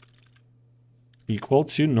title equal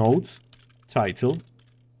to nodes title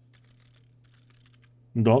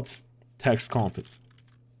dot text content.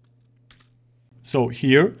 So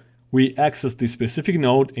here we access the specific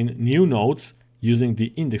node in new nodes using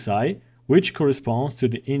the index I, which corresponds to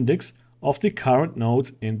the index of the current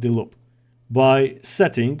node in the loop. By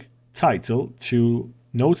setting title to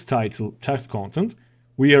node title text content,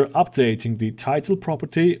 we are updating the title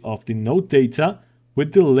property of the node data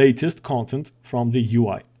with the latest content from the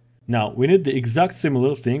UI. Now we need the exact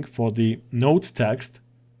similar thing for the node text.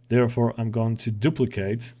 Therefore, I'm going to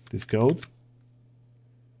duplicate this code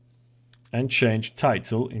and change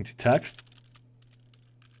title into text.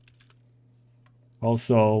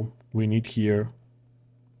 Also, we need here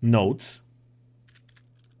nodes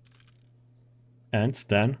and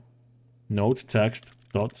then node text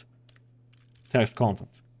dot text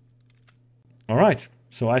content. All right,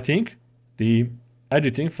 so I think the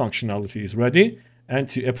editing functionality is ready, and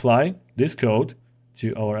to apply this code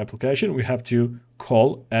to our application, we have to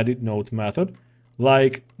call edit node method.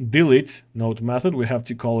 Like delete node method, we have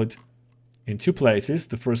to call it in two places.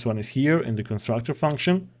 The first one is here in the constructor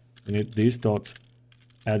function. We need this dot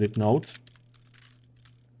edit node,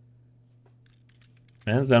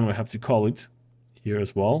 and then we have to call it here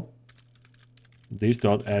as well, this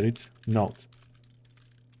dot edit node.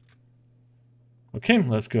 Okay,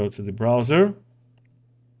 let's go to the browser.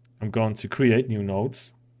 I'm going to create new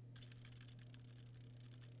nodes.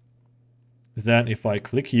 Then if I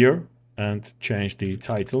click here and change the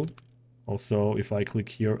title, also if I click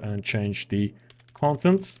here and change the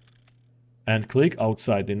contents and click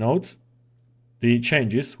outside the nodes, the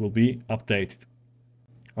changes will be updated.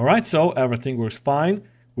 All right, so everything works fine.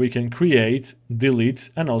 We can create, delete,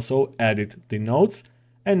 and also edit the nodes.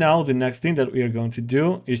 And now the next thing that we are going to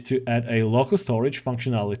do is to add a local storage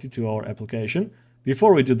functionality to our application.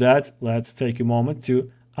 Before we do that, let's take a moment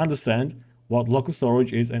to understand what local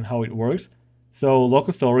storage is and how it works. So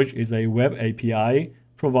local storage is a web API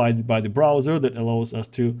provided by the browser that allows us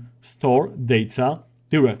to store data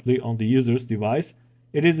directly on the user's device.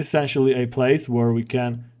 It is essentially a place where we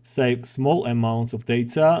can save small amounts of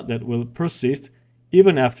data that will persist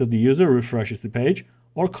even after the user refreshes the page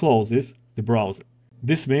or closes the browser.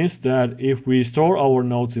 This means that if we store our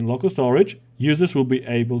nodes in local storage, users will be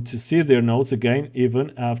able to see their nodes again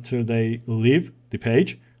even after they leave the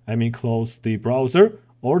page, close the browser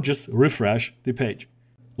or just refresh the page.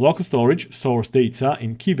 Local storage stores data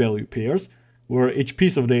in key value pairs, where each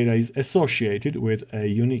piece of data is associated with a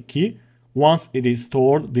unique key. Once it is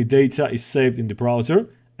stored, the data is saved in the browser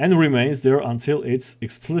and remains there until it's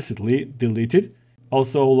explicitly deleted.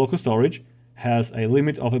 Also, local storage has a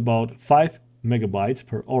limit of about 5 megabytes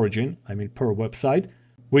per origin, per website,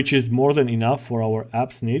 which is more than enough for our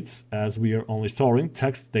app's needs as we are only storing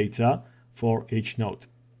text data for each node.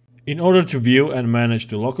 In order to view and manage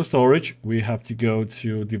the local storage, we have to go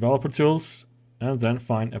to Developer Tools and then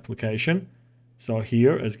find Application. So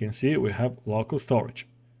here, as you can see, we have local storage.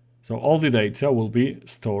 So all the data will be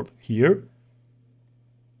stored here.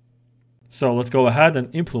 So let's go ahead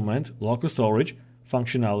and implement local storage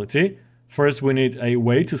functionality. First, we need a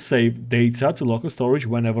way to save data to local storage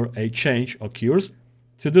whenever a change occurs.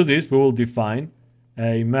 To do this, we will define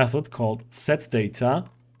a method called setData.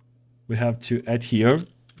 We have to add here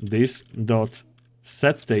this dot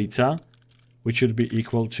setData, which should be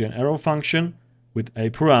equal to an arrow function with a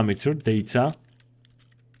parameter data.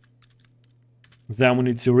 Then we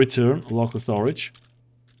need to return local storage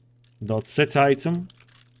dot setItem.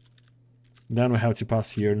 Then we have to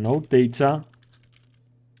pass here node data,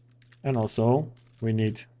 and also we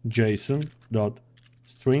need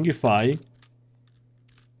JSON.stringify,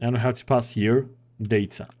 and we have to pass here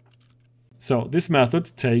data. So this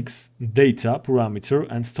method takes data parameter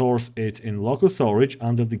and stores it in local storage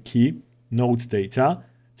under the key node data.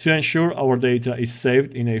 To ensure our data is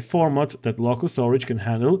saved in a format that local storage can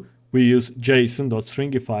handle, we use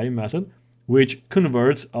JSON.stringify method, which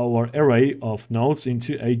converts our array of nodes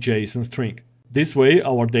into a JSON string. This way,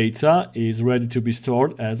 our data is ready to be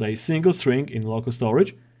stored as a single string in local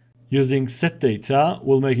storage. Using setData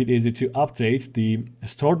will make it easy to update the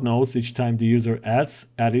stored nodes each time the user adds,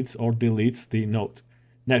 edits, or deletes the node.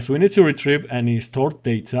 Next, we need to retrieve any stored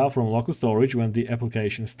data from local storage when the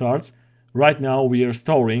application starts. Right now, we are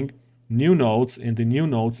storing new nodes in the new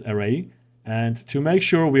nodes array. And to make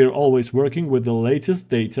sure we are always working with the latest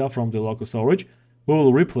data from the local storage, we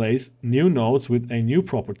will replace new nodes with a new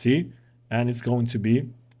property, and it's going to be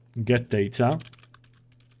getData.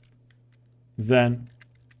 Then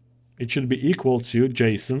it should be equal to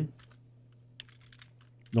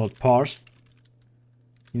JSON.parse.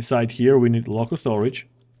 Inside here we need local storage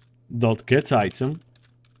 .getItem,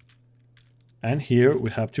 and here we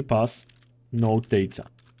have to pass node data.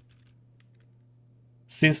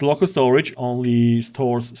 Since local storage only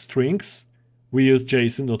stores strings, we use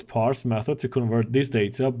JSON.parse method to convert this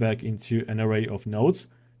data back into an array of nodes.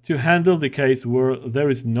 To handle the case where there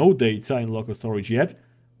is no data in local storage yet,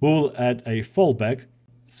 we will add a fallback.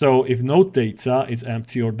 So if node data is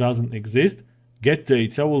empty or doesn't exist,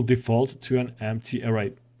 getData will default to an empty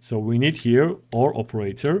array. So we need here OR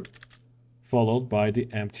operator followed by the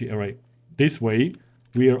empty array. This way,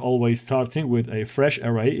 we are always starting with a fresh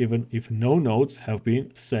array even if no nodes have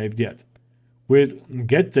been saved yet. With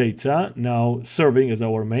getData now serving as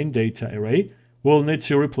our main data array, we'll need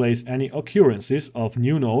to replace any occurrences of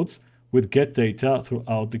new nodes with getData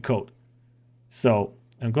throughout the code. So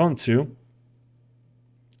I'm going to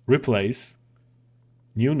replace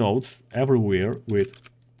new nodes everywhere with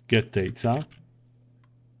getData.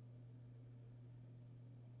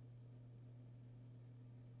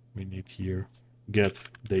 We need here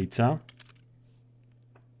getData.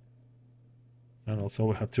 And also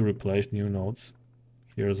we have to replace new nodes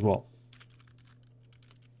here as well.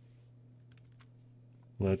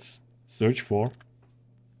 Let's search for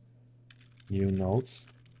new nodes.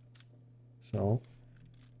 So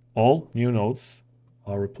all new nodes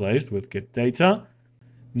are replaced with getData.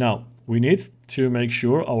 Now we need to make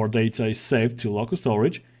sure our data is saved to local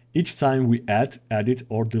storage each time we add, edit,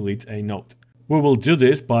 or delete a node. We will do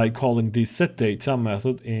this by calling the setData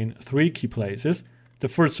method in 3 key places. The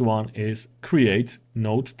first one is create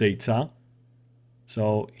node data.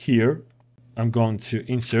 So here I'm going to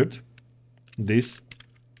insert this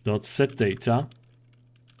 .setData,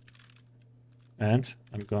 and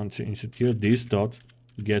I'm going to insert here this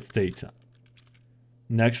 .getData.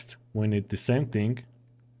 Next, we need the same thing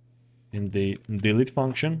in the delete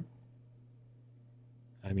function.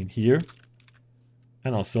 I mean here,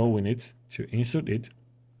 and also we need to insert it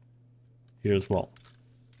here as well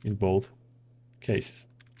in both cases.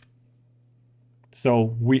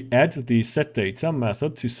 So we add the setData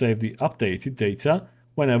method to save the updated data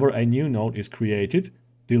whenever a new node is created,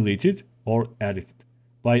 deleted, or edited.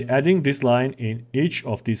 By adding this line in each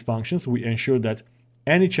of these functions, we ensure that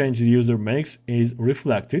any change the user makes is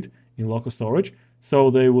reflected in local storage, so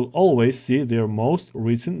they will always see their most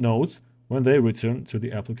recent nodes when they return to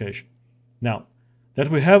the application. Now that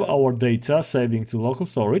we have our data saving to local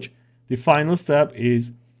storage, the final step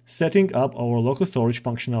is setting up our local storage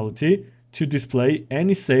functionality to display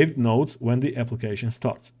any saved nodes when the application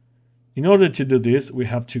starts. In order to do this, we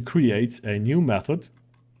have to create a new method.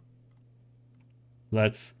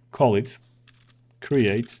 Let's call it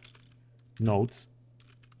create nodes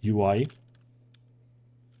UI.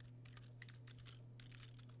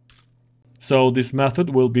 So this method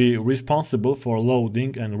will be responsible for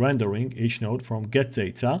loading and rendering each node from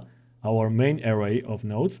getData, our main array of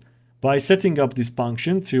nodes. By setting up this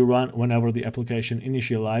function to run whenever the application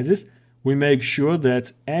initializes, we make sure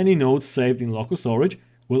that any node saved in local storage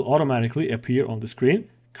will automatically appear on the screen,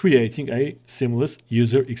 creating a seamless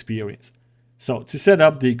user experience. So to set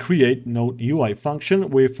up the create node UI function,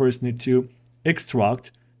 we first need to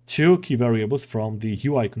extract two key variables from the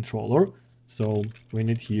UI controller. So we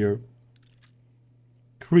need here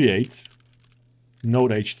create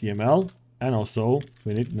node HTML, and also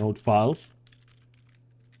we need node files.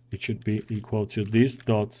 It should be equal to this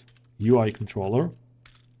dot UI controller.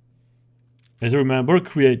 As you remember,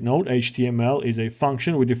 create node HTML is a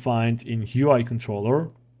function we defined in UI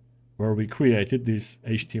controller, where we created this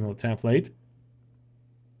HTML template.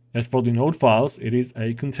 As for the node files, it is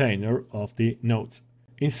a container of the nodes.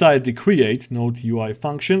 Inside the create node UI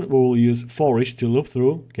function, we will use for each to loop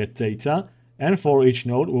through get data, and for each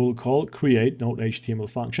node we will call create node HTML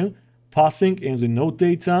function, passing in the node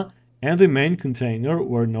data and the main container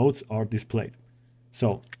where nodes are displayed.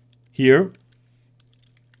 So here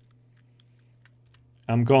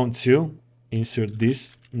I'm going to insert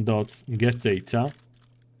this dot get data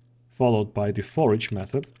followed by the for each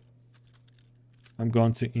method. I'm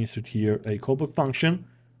going to insert here a callback function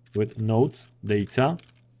with nodes data,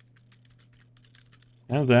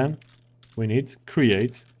 and then we need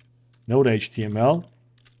create node HTML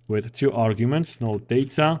with two arguments, node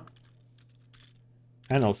data,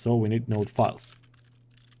 and also we need node files.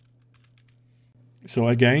 So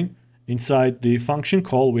again, inside the function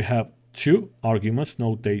call we have two arguments,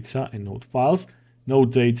 node data and node files.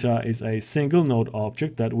 Node data is a single node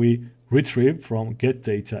object that we retrieve from get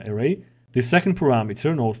data array. The second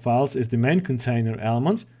parameter, node files, is the main container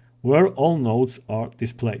element where all nodes are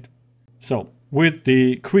displayed. So with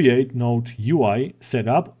the create node UI set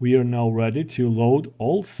up, we are now ready to load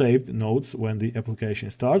all saved nodes when the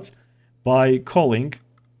application starts by calling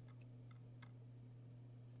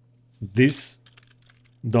this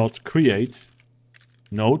dot create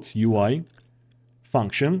node UI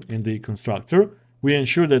function in the constructor. We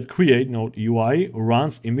ensure that create node UI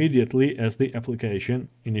runs immediately as the application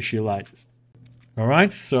initializes. All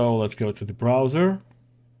right, so let's go to the browser,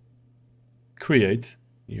 create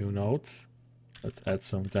new nodes. Let's add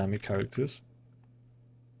some dummy characters.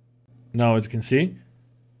 Now, as you can see,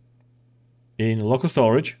 in local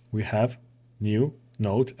storage, we have new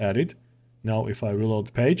node added. Now, if I reload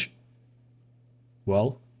the page,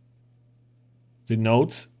 well, the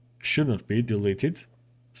nodes should not be deleted.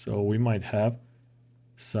 So we might have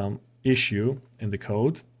some issue in the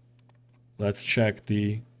code. Let's check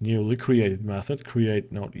the newly created method,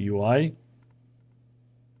 create node UI.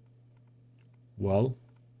 Well,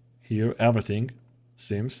 here everything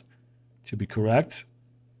seems to be correct.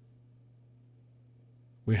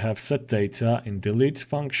 We have set data in delete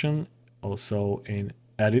function, also in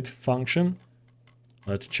edit function.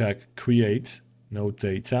 Let's check create node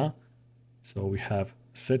data. So we have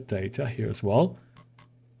set data here as well.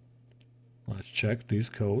 Let's check this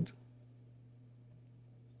code.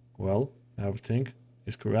 Well, everything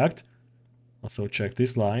is correct. Also check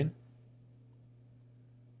this line.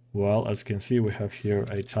 Well, as you can see, we have here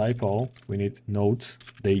a typo. We need nodes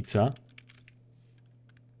data.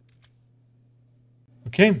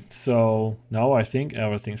 Okay, so now I think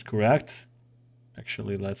everything's correct.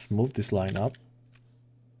 Actually, let's move this line up.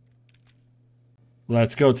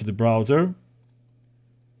 Let's go to the browser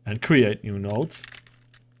and create new nodes.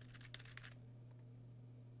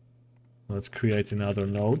 Let's create another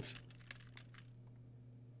node.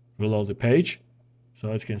 Reload the page. So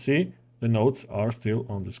as you can see, the nodes are still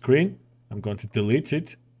on the screen. I'm going to delete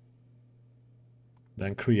it.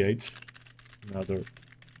 Then create another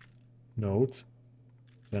node.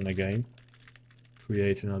 Then again,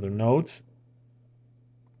 create another node.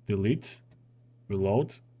 Delete.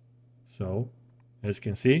 Reload. So as you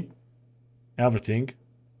can see, everything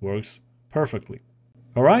works perfectly.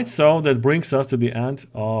 Alright, so that brings us to the end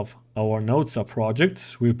of our Node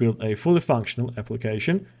sub-project. We built a fully functional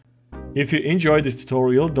application. If you enjoyed this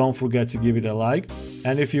tutorial, don't forget to give it a like.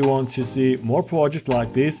 And if you want to see more projects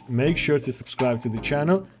like this, make sure to subscribe to the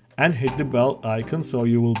channel and hit the bell icon so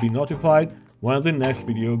you will be notified when the next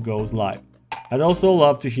video goes live. I'd also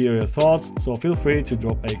love to hear your thoughts, so feel free to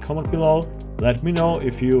drop a comment below. Let me know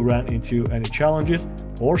if you ran into any challenges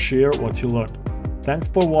or share what you learned. Thanks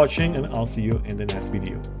for watching, and I'll see you in the next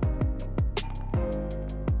video.